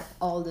talk crap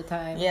all the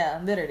time?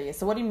 Yeah, literally.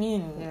 So what do you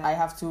mean Yeah. I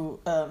have to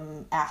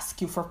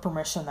ask you for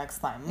permission next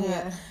time?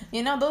 Yeah.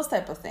 You know, those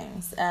type of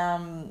things.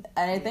 And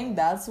I think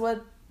that's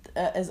what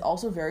is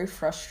also very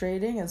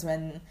frustrating is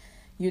when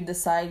you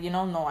decide, you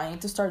know, no, I need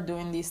to start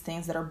doing these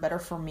things that are better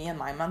for me and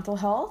my mental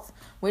health,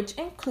 which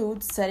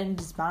includes setting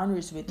these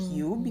boundaries with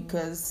you,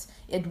 because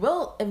it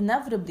will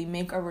inevitably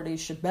make our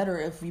relationship better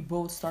if we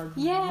both start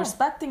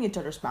respecting each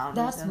other's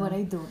boundaries. That's what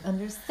I don't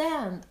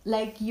understand.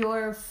 Like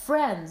your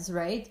friends,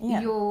 right?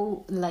 Yeah.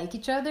 You like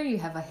each other, you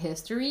have a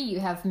history, you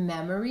have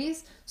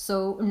memories.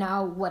 So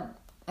now what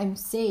I'm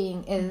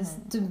saying is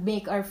to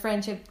make our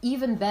friendship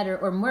even better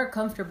or more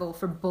comfortable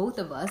for both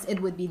of us,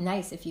 it would be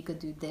nice if you could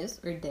do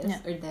this or this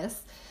or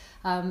this.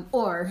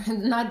 Or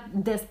not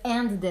this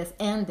and this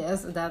and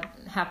this. That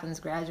happens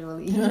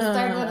gradually. You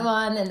start with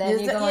one and then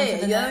you go on to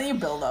the next. You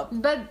build up.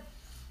 But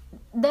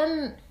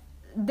then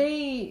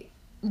they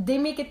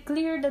make it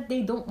clear that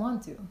they don't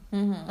want to.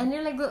 And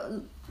you're like,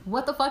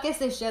 what the fuck is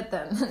this shit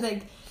then?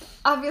 Like,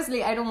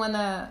 obviously I don't want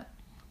to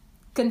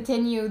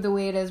continue the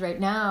way it is right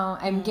now.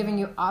 I'm giving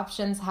you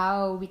options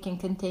how we can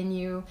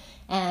continue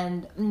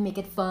and make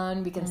it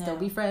fun. We can still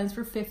be friends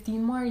for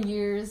 15 more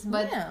years.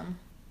 But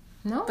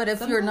no. But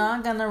if you're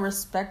not gonna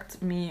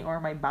respect me or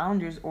my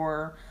boundaries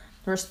or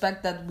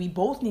respect that we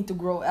both need to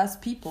grow as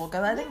people,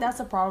 because I think that's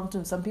a problem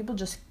too. Some people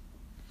just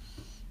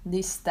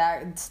they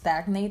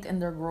stagnate in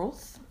their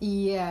growth.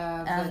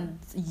 Yeah. And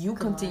you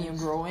continue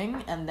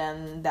growing, and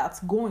then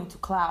that's going to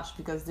clash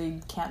because they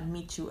can't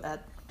meet you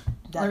at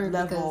that or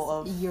level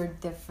of you're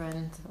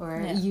different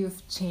or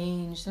you've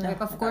changed. Yeah,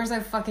 like, of course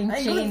I've fucking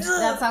I- changed.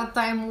 That's how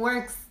time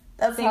works.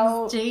 That's Things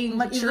how change.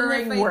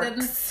 maturing Even if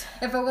works.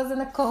 If I was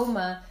in a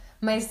coma,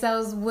 my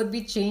cells would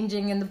be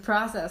changing in the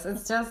process.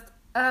 It's just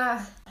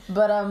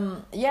But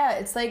yeah,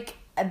 it's like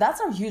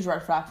that's a huge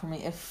red flag for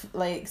me. If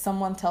like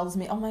someone tells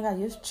me, "Oh my god,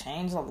 you've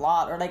changed a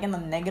lot," or like in a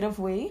negative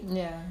way,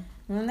 yeah.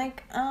 I'm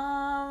like,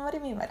 what do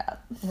you mean by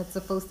that? That's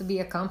supposed to be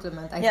a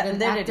compliment. I've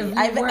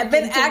I've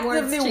been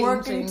actively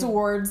working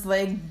towards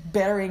like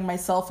bettering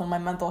myself and my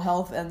mental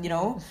health and, you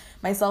know,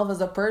 myself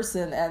as a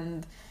person.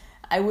 And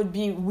I would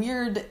be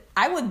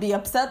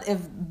upset if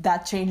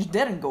that change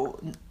didn't go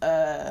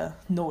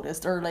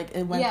noticed or like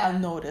it went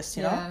unnoticed,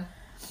 you know?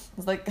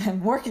 It's like,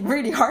 I'm working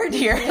really hard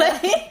here.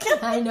 Like,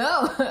 I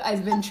know.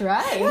 I've been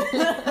trying.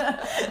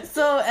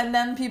 So, and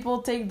then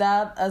people take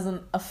that as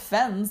an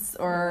offense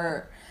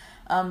or...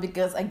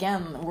 because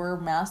again, we're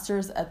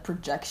masters at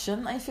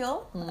projection, I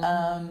feel.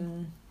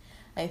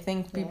 I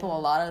think people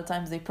a lot of the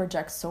times they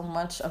project so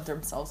much of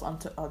themselves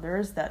onto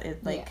others that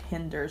it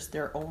hinders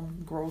their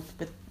own growth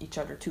with each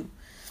other too.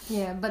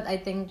 Yeah, but I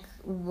think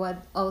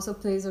what also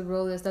plays a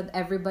role is that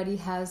everybody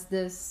has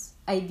this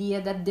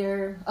idea that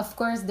they're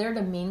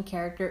the main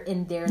character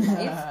in their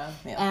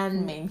life.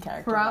 And main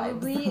character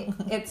probably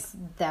it's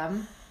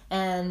them,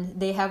 and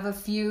they have a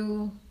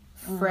few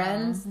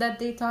friends that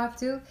they talk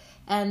to,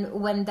 and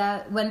when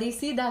they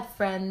see that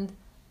friend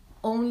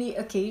only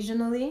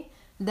occasionally,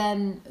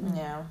 then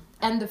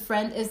and the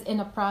friend is in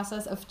a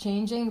process of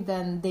changing,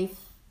 then they've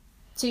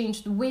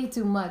changed way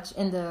too much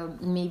in the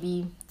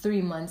maybe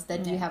 3 months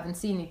that you haven't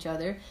seen each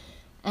other.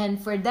 And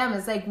for them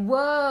it's like,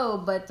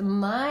 whoa, but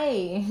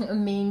my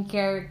main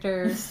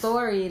character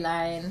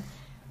storyline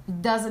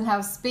doesn't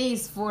have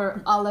space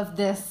for all of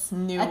this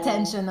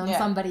attention on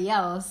somebody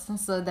else.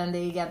 So then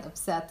they get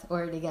upset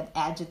or they get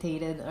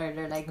agitated or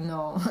they're like,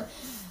 no,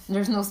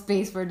 there's no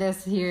space for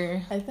this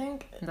here. I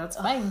think that's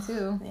fine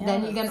too.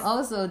 Then you can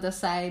also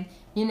decide,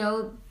 you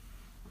know,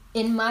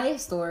 in my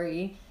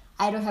story,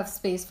 I don't have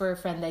space for a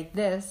friend like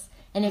this.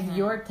 And if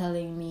you're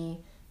telling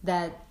me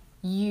that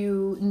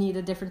you need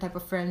a different type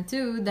of friend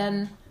too,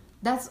 then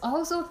that's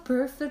also a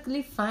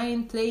perfectly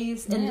fine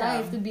place in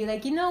life to be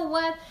like, you know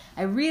what?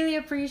 I really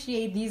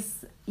appreciate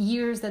these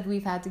years that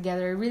we've had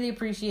together. I really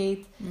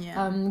appreciate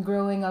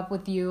growing up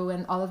with you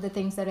and all of the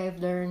things that I've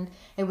learned.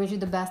 I wish you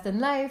the best in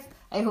life.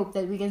 I hope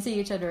that we can see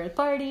each other at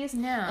parties.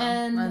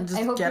 And just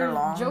I hope get your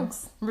along.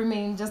 jokes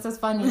remain just as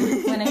funny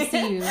when I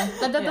see you.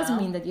 But that doesn't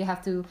mean that you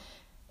have to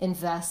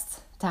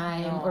invest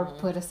time or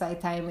put aside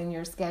time in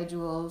your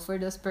schedule for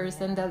this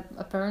person that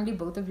apparently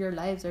both of your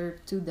lives are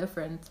too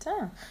different.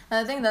 And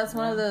I think that's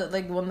one of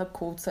the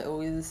quotes I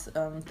always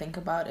think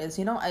about is,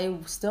 you know, I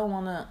still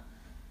want to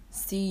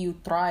see you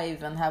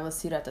thrive and have a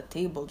seat at the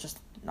table, just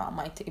not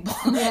my table.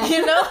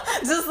 You know,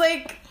 just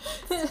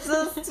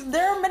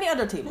there are many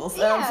other tables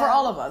for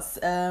all of us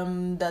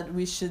that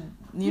we should,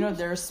 you know,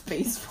 there's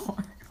space for.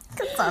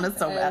 It sounded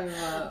so bad.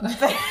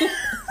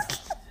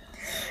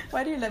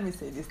 Why do you let me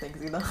say these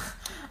things, you know?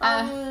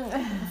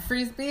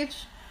 Free speech?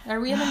 Are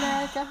we in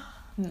America?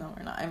 No,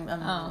 we're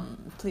not.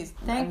 Please.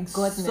 Thank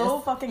goodness. So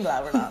fucking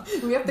glad we're not.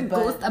 We have to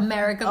ghost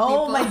America people.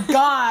 Oh my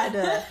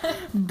god.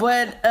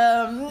 But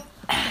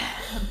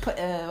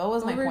what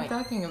was my What were we point?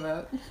 talking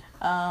about?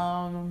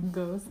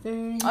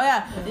 Ghosting. Oh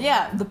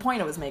yeah. The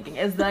point I was making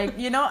is like,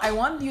 you know, I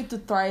want you to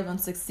thrive and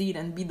succeed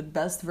and be the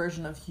best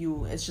version of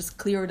you. It's just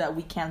clear that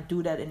we can't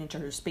do that in each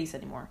other's space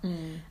anymore.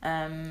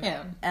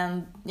 Yeah.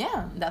 And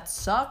yeah, that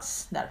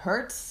sucks. That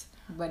hurts.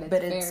 But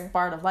It's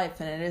part of life,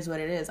 and it is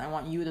what it is. I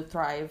want you to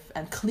thrive,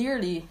 and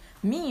clearly,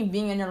 me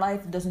being in your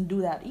life doesn't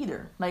do that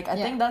either. Like, I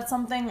think that's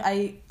something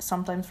I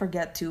sometimes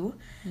forget too.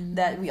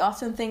 That we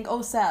often think,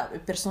 oh,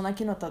 Sab, persona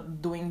que no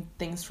está doing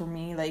things for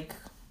me, like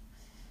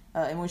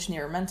emotionally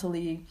or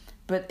mentally.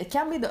 But it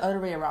can be the other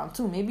way around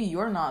too. Maybe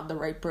you're not the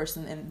right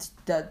person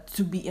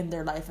to be in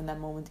their life in that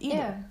moment either.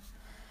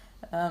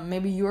 Yeah.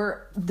 Maybe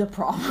you're the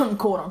problem,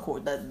 quote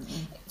unquote. That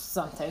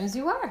sometimes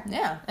you are.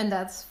 Yeah. And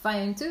that's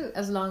fine too,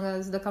 as long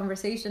as the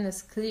conversation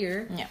is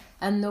clear. Yeah.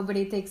 And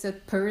nobody takes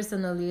it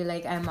personally,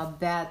 like I'm a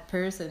bad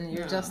person.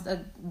 You're just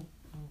a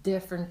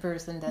different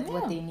person than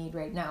what they need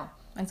right now.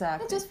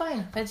 Exactly. It's just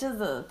fine. It's just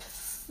a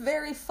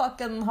very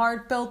fucking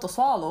hard pill to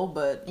swallow,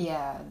 but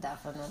yeah,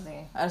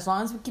 definitely. as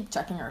long as we keep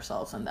checking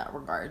ourselves in that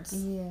regards.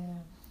 Yeah.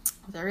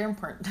 Very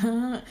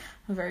important.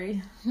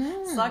 Very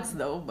sucks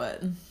though,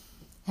 but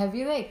have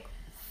you like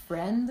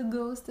friend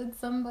ghosted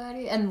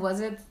somebody? And was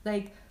it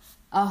like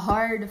a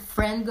hard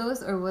friend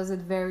ghost, or was it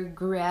very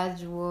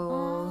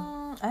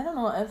gradual? I don't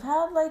know. I've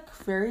had like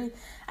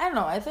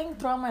I think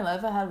throughout my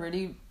life I had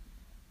really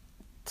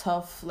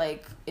tough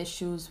like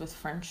issues with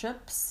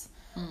friendships.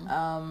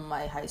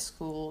 My high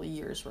school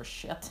years were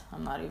shit.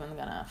 I'm not even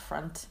gonna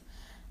front.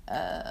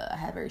 I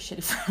had very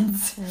shitty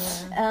friends.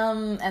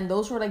 Yeah. And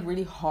those were like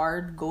really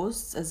hard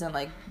ghosts, as in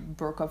like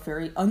broke up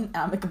very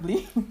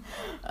unamicably.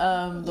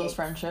 Those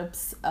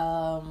friendships.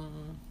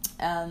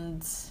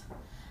 And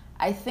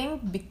I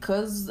think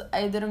because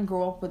I didn't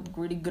grow up with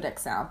really good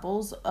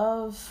examples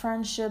of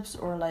friendships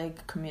or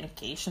like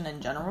communication in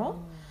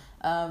general,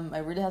 I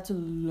really had to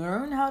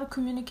learn how to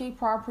communicate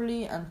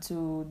properly and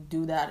to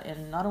do that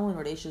in not only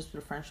relationships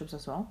but friendships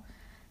as well,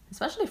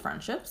 especially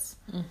friendships.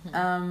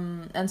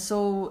 And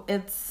so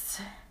it's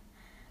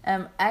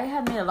I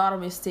had made a lot of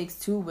mistakes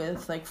too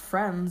with like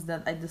friends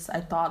that I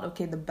thought,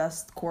 okay, the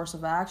best course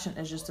of action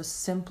is just to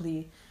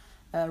simply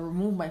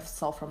remove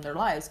myself from their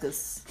lives,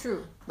 because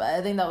but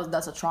I think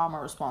that's a trauma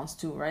response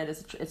too, right?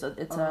 It's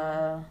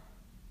a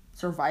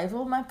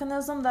survival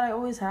mechanism that I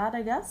always had,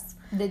 I guess.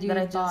 Did you that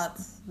I just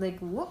thought like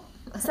whoop?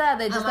 Sad.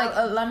 They just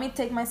let me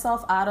take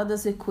myself out of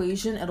this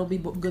equation. It'll be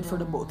good for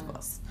the both of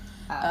us.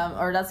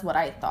 Or that's what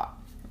I thought.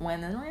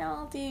 When in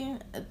reality,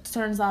 it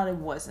turns out it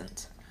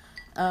wasn't.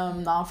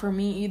 Not for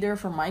me either,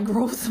 for my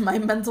growth, my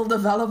mental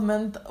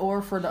development,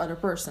 or for the other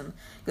person.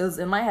 Because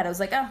in my head, I was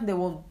like,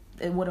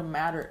 it wouldn't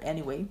matter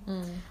anyway.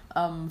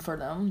 For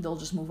them, they'll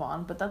just move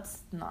on. But that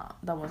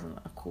wasn't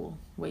a cool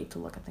way to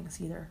look at things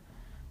either.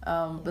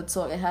 But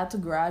so I had to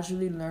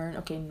gradually learn,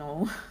 okay,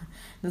 no,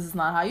 this is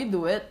not how you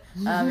do it.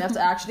 You have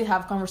to actually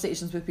have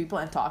conversations with people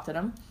and talk to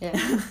them.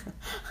 Yeah.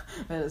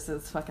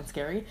 It's fucking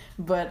scary.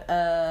 But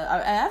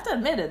I have to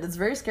admit it's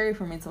very scary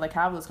for me to like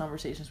have those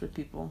conversations with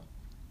people.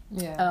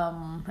 Yeah.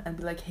 And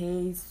be like,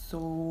 hey,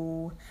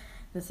 so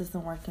this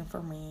isn't working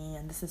for me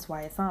and this is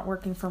why it's not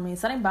working for me.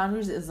 Setting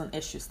boundaries is an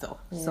issue still.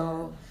 Yeah.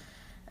 So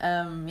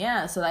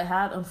so I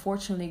had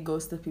unfortunately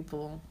ghosted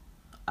people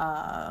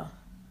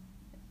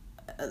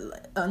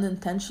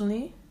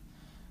unintentionally,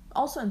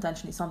 also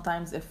intentionally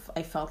sometimes, if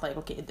I felt like,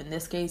 okay, in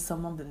this case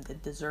some of them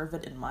did deserve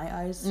it in my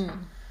eyes.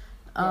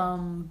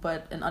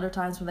 But in other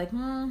times we're like,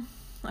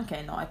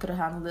 okay, no, I could have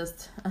handled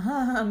this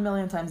a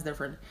million times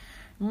better.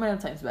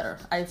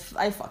 I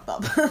fucked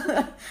up.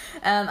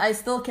 And I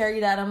still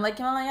carry that. I'm like,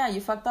 yeah,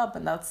 you fucked up,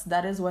 and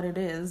that is what it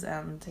is,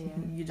 and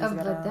you just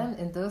gotta... But then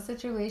in those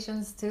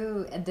situations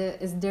too,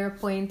 is there a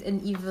point in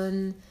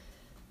even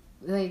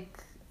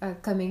like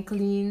coming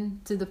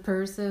clean to the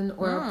person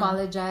or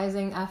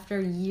apologizing after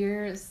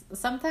years?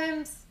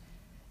 Sometimes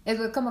it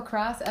will come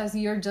across as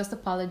you're just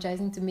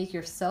apologizing to make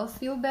yourself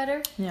feel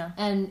better. Yeah.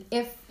 And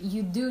if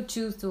you do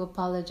choose to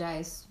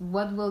apologize,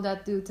 what will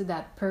that do to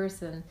that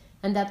person?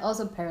 And that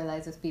also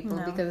paralyzes people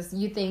because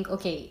you think,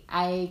 okay,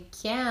 I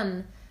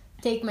can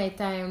take my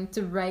time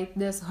to write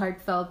this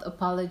heartfelt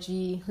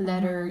apology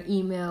letter,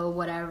 email,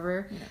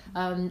 whatever.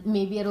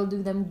 Maybe it'll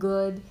do them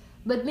good.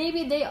 But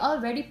maybe they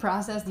already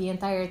processed the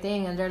entire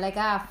thing and they're like,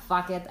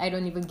 fuck it, I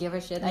don't even give a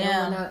shit. I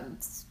don't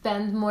want to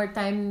spend more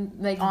time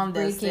like on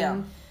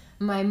breaking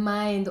my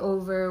mind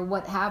over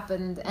what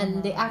happened.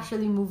 And they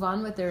actually move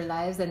on with their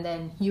lives, and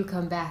then you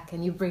come back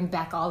and you bring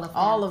back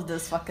all of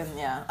this fucking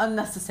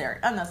unnecessary.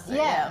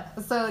 Yeah.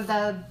 So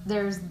that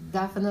there's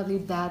definitely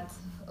that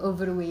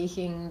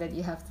overweighing that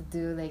you have to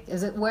do. Like,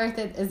 is it worth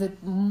it? Is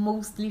it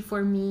mostly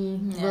for me?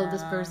 Will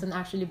this person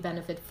actually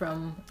benefit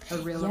from a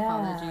real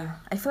apology?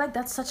 I feel like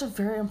that's such a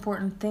very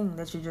important thing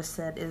that you just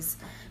said, is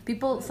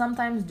people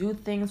sometimes do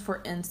things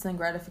for instant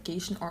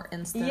gratification or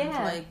instant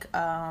like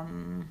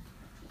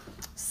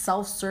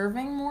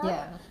self-serving more,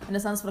 in the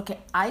sense of, okay,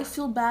 I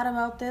feel bad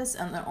about this,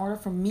 and in order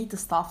for me to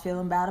stop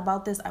feeling bad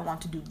about this, I want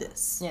to do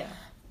this.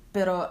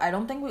 Pero I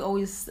don't think we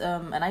always,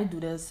 and I do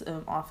this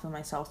often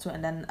myself too,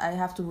 and then I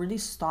have to really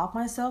stop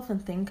myself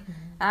and think,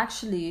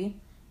 actually,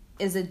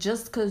 is it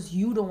just because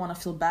you don't want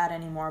to feel bad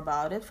anymore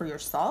about it for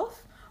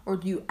yourself, or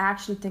do you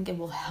actually think it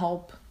will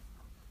help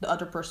the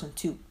other person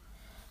too?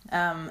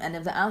 And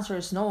if the answer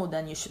is no,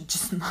 then you should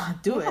just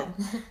not do it.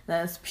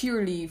 That's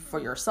purely for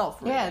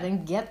yourself, really. Yeah,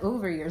 then get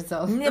over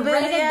yourself. Yeah,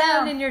 Write it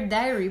down in your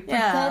diary.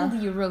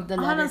 Pretend you wrote the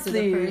letter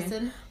Honestly, to the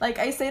person. Like,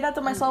 I say that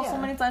to myself so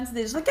many times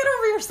today. Just like, get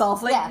over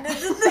yourself. Like,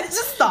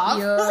 just stop.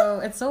 Yo,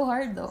 it's so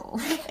hard though.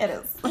 It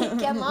is. I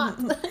cannot.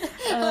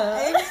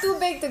 I'm too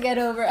big to get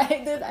over.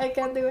 I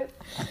can't do it.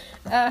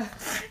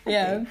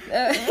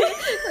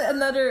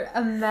 Another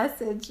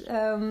message.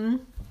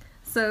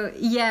 So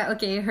yeah,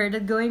 okay, heard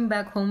it going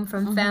back home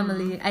from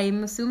family.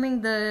 I'm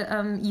assuming the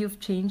you've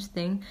changed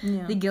thing.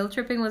 Yeah. The guilt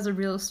tripping was a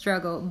real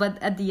struggle, but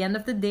at the end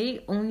of the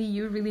day, only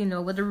you really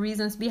know what the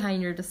reasons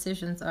behind your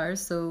decisions are,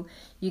 so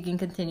you can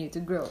continue to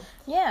grow.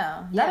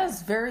 Yeah, that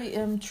is very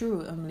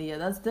true, Leah.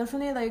 That's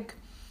definitely like,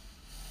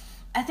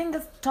 I think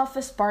the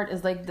toughest part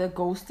is like the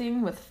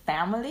ghosting with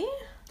family.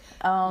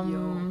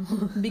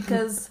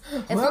 Because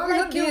it's not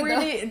like you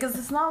really, because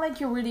it's not like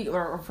you really,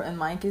 or in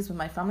my case with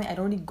my family, I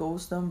don't really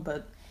ghost them,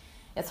 but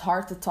it's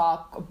hard to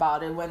talk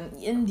about it when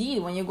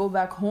you go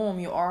back home,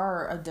 you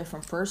are a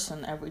different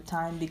person every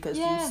time, because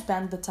you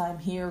spend the time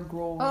here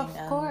growing. Of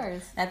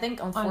course. I think,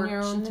 unfortunately, on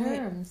your own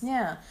terms.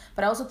 Yeah,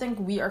 but I also think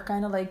we are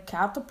kind of like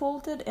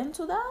catapulted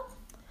into that.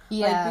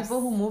 Yes. Like people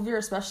who move here,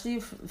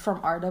 especially from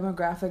our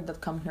demographic that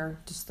come here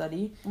to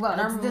study. Well,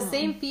 it's the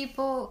same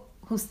people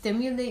who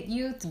stimulate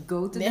you to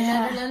go to the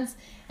Netherlands,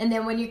 and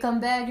then when you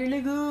come back, you're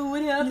like, oh,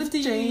 what happened to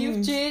you?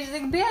 You've changed.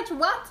 Like, bitch,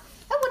 what?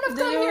 I wouldn't have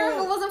come here if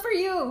it wasn't for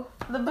you.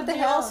 But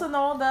you also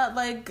know that,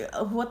 like,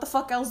 what the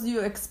fuck else do you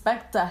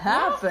expect to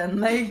happen?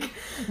 Yeah. Like,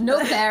 no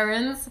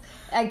parents.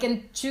 I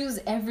can choose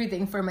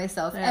everything for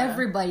myself. Yeah.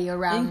 Everybody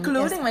around me,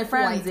 including my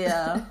friends. White.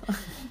 Yeah,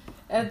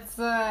 it's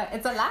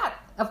a lot.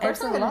 Of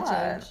course, I'm gonna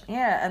change.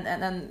 Yeah,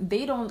 and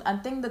they don't. I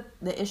think that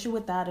the issue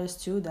with that is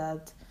too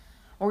that,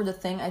 or the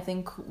thing I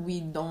think we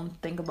don't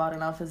think about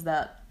enough is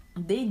that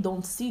they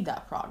don't see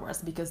that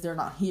progress because they're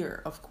not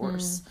here, of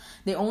course.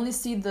 They only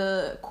see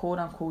the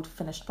quote-unquote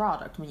finished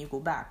product when you go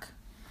back.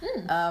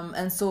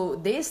 And so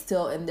they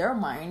still, in their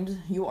mind,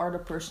 you are the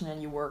person that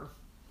you were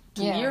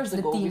 2 years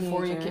ago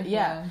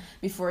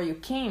before you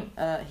came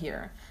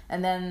here.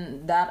 And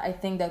then that, I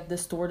think that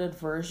distorted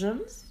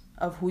versions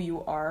of who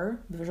you are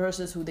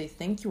versus who they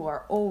think you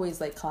are always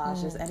like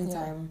clashes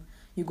anytime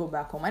you go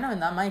back home. I know in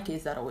my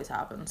case that always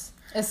happens.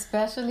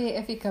 Especially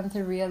if you come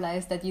to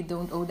realize that you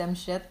don't owe them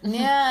shit.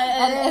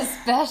 Yeah. And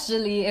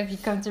especially if you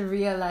come to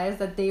realize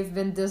that they've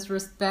been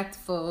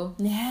disrespectful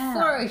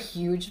for a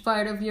huge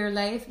part of your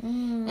life.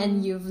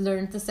 And you've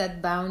learned to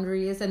set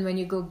boundaries. And when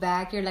you go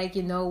back, you're like,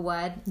 you know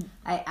what?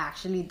 I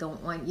actually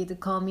don't want you to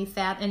call me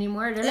fat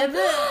anymore. They're like,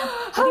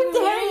 how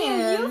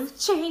dare you? You've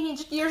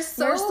changed. You're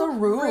so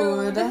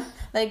rude.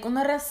 Like,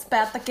 una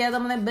respeta queda,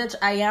 bitch.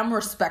 I am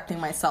respecting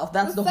myself.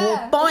 That's the whole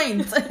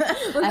point.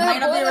 I might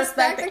not be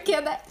respecting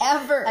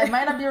ever. I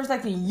might not be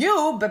respecting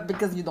you, but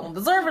because you don't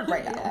deserve it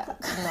right now.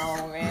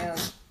 No, man.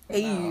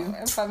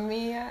 No.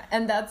 Familia.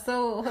 And that's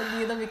so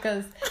jodido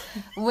because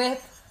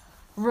with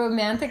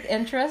romantic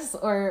interests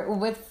or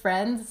with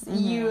friends,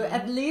 you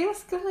at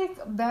least can like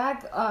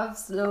back off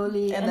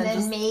slowly, and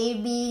then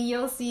maybe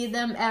you'll see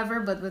them ever.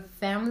 But with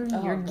family,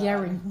 you're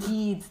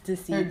guaranteed to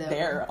see them.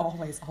 There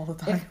always, all the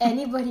time. If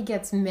anybody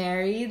gets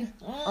married,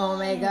 oh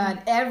my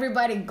god,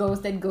 everybody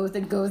ghosted.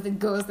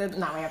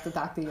 Now I have to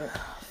talk to you.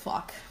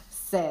 Fuck.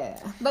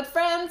 But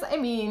friends, I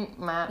mean,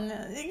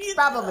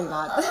 probably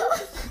not.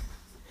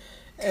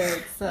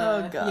 It's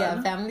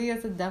family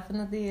is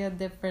definitely a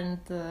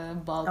different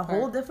ballpark. A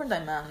whole different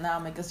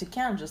dynamic, because you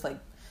can't just like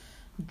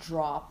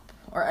drop,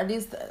 or at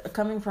least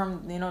coming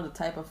from the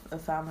type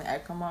of family I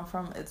come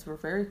from, we're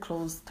very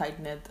close, tight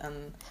knit,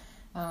 and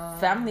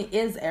family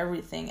is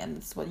everything, and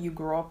it's what you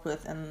grow up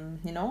with, and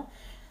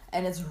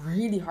and it's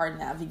really hard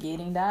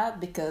navigating that,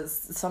 because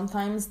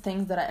sometimes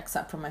things that I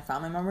accept from my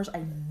family members,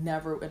 I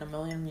never in a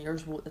million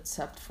years will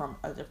accept from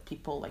other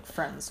people, like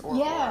friends or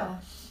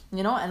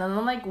and then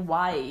I'm like,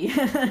 why?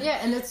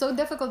 And it's so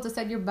difficult to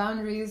set your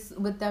boundaries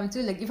with them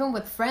too. Like, even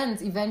with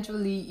friends,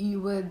 eventually you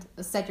would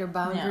set your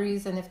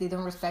boundaries, and if they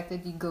don't respect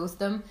it, you ghost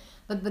them.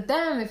 But with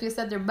them, if you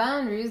set their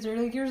boundaries,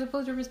 they're like, you're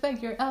supposed to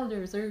respect your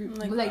elders, or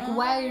like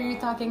why are you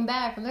talking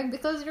back? I'm like,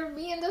 because you're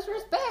being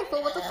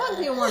disrespectful. What the fuck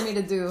do you want me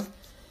to do?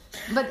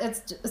 But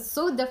it's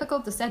so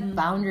difficult to set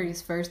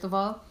boundaries, first of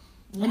all.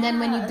 And then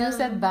when you do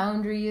set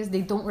boundaries,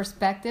 they don't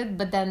respect it,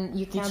 but then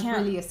you can't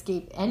really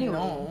escape anyway.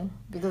 No.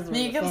 Because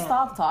you can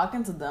stop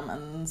talking to them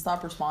and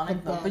stop responding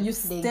to them, but you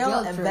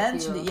still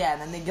eventually,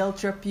 and then they guilt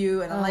trip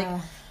you, and like...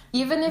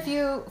 Even if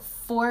you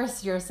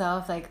force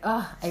yourself, like,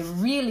 I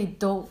really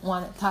don't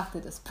want to talk to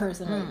this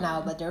person right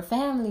now, but they're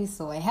family,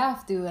 so I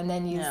have to, and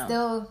then you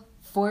still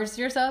force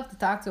yourself to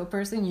talk to a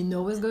person you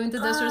know is going to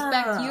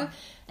disrespect you,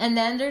 and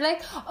then they're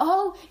like,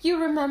 "Oh, you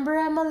remember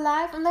I'm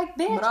alive?" I'm like,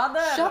 "Bitch,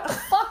 Brother. shut the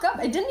fuck up!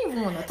 I didn't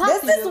even want to talk to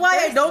you." This is why I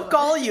first don't one.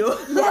 call you.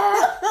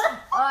 Yeah.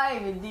 Ay,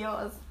 mi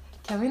Dios.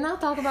 Can we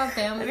not talk about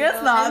family? I guess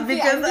though? not, I'm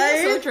because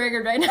so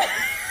triggered right now.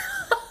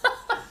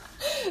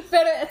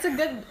 But it's a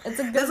good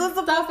This was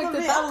supposed topic to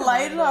be talk a about,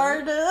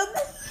 lighthearted.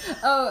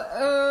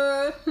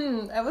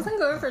 I wasn't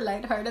going for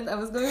lighthearted. I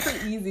was going for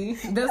easy.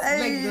 This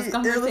It was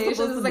conversation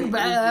supposed is to like be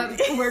blah,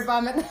 easy. word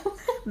vomit.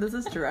 This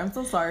is true. I'm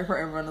so sorry for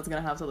everyone that's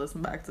gonna have to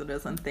listen back to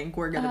this and think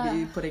we're gonna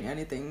be putting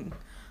anything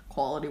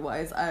quality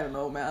wise. I don't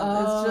know, man.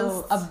 It's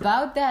just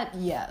about that,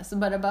 yes,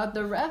 but about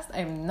the rest,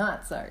 I'm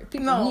not sorry.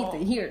 People need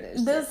to hear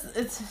this.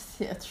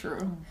 It's true.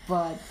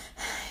 But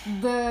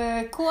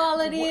the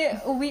quality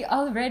we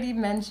already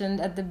mentioned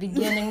at the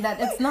beginning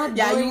that it's not.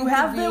 Yeah, going you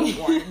have to been be...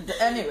 warned.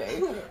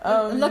 Anyway,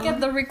 Look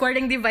at the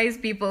recording device,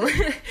 people.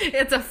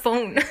 It's a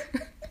phone.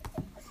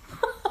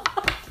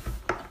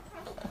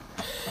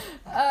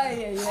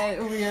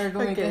 We are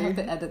going to have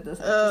to edit this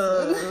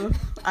episode.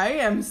 I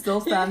am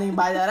still standing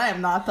by that. I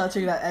am not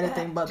touching that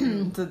editing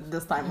button to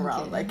this time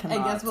around. I cannot.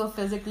 I guess we'll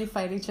physically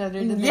fight each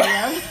other the day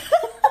Yeah.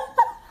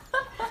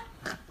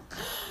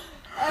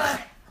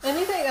 out.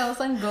 Anything else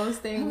on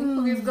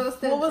ghosting? We've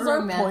ghosted What was our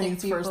romantic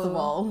points, people. first of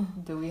all?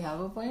 Do we have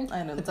a point?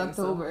 I don't It's think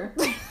so. October.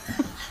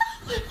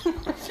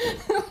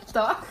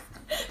 Talk.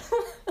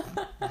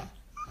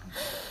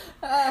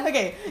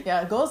 Okay,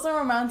 yeah, ghosting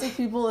romantic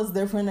people is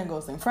different than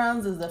ghosting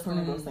friends, is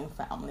different than ghosting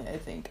family, I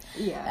think.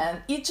 Yeah.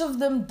 And each of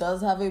them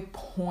does have a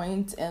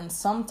point, and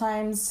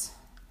sometimes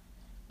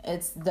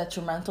it's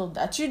detrimental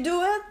that you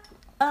do it.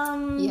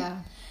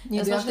 Yeah.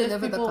 You do have to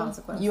live with the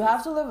consequences. You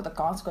have to live with the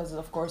consequences,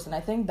 of course, and I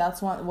think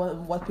that's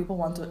what people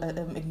want to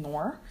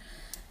ignore.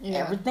 Yeah.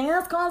 Everything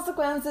has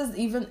consequences,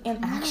 even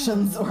in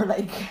actions or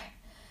like,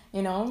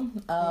 you know.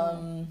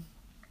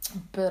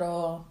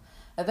 Pero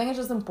I think it's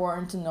just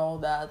important to know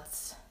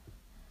that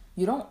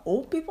you don't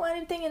owe people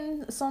anything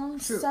in some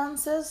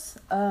senses.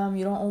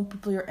 You don't owe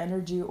people your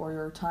energy or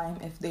your time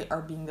if they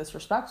are being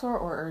disrespectful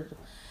or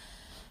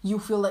you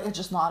feel like it's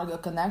just not a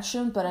good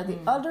connection. But at the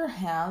other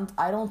hand,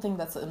 I don't think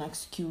that's an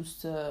excuse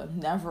to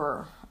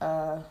never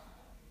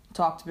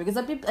talk to, because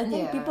I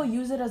think people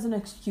use it as an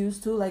excuse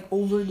to like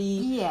overly.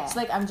 Yeah. It's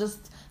like I'm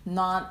just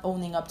not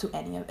owning up to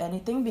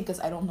anything because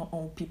I don't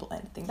owe people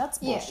anything. That's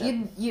bullshit.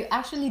 Yeah, you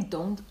actually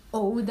don't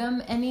owe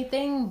them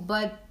anything,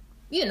 but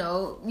you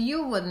know,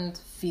 you wouldn't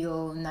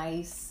feel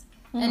nice.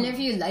 And if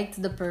you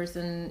liked the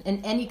person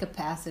in any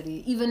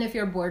capacity, even if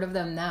you're bored of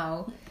them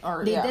now,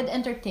 or they did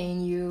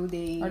entertain you,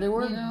 or they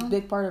were a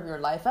big part of your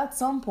life at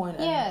some point.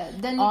 Yeah,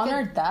 then you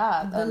honor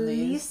that. The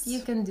least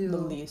you can do. The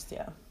least,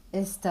 yeah,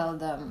 is tell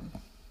them,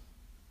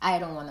 I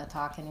don't want to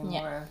talk anymore.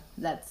 Yeah.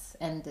 Let's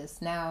end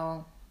this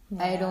now.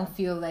 Yeah. I don't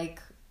feel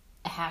like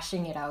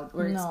hashing it out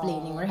or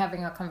explaining or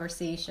having a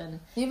conversation.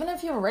 Even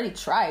if you already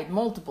tried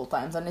multiple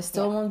times and they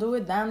still won't do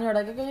it, then you're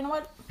like, okay, you know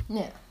what?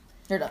 Yeah.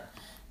 You're done.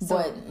 So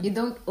but you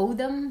don't owe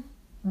them,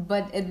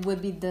 but it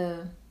would be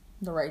the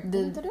right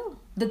thing to do.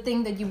 The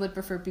thing that you would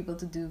prefer people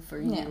to do for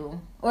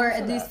you. Or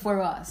at least for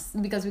us.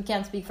 Because we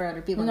can't speak for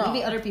other people. No.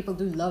 Maybe other people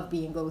do love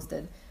being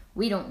ghosted.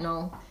 We don't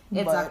know.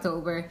 It's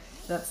October.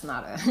 That's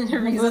not a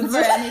reason for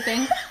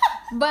anything.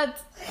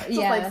 But it's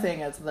just like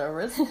saying it's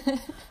nervous.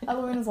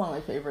 Halloween is one of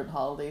my favorite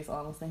holidays,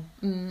 honestly.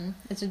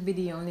 It should be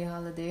the only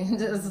holiday.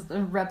 Just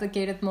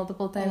replicate it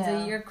multiple times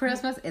a year.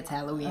 Christmas, it's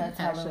Halloween. It's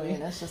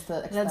Halloween. It's just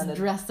the extended. Let's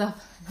dress up.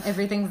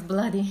 Everything's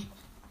bloody.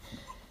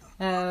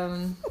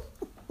 Derailed.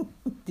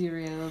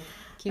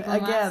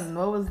 Again,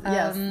 what was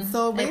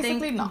so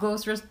basically I think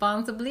ghost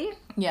responsibly.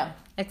 Yeah.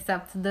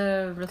 Accept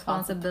the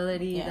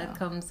responsibility that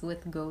comes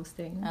with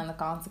ghosting. And the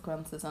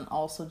consequences, and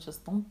also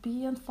just don't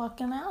be a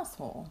fucking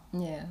asshole.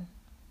 Yeah.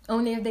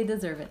 Only if they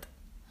deserve it.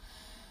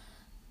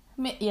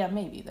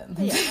 Maybe then.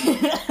 Yeah.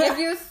 If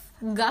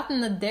you've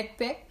gotten a dick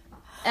pic,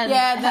 and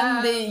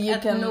then you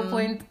can no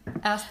point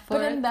ask for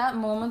but it. In that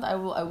moment, I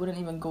wouldn't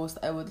even ghost.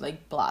 I would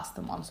like blast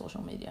them on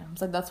social media.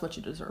 It's like, that's what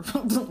you deserve.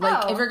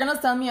 If you're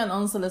gonna send me an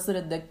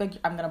unsolicited dick pic,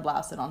 I'm gonna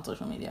blast it on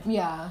social media.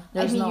 Yeah,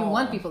 I mean, you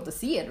want people to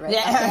see it, right?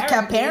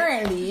 Yeah,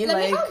 apparently. Let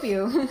me help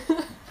you.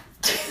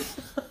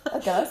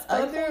 Okay,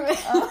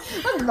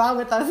 what's wrong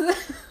with us?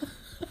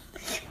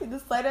 We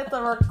decided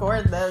to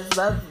record this.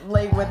 That's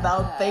like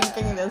without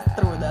thinking this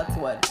through. That's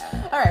what.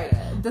 All right,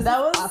 that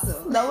was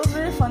awesome. That was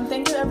really fun.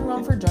 Thank you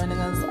everyone for joining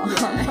us.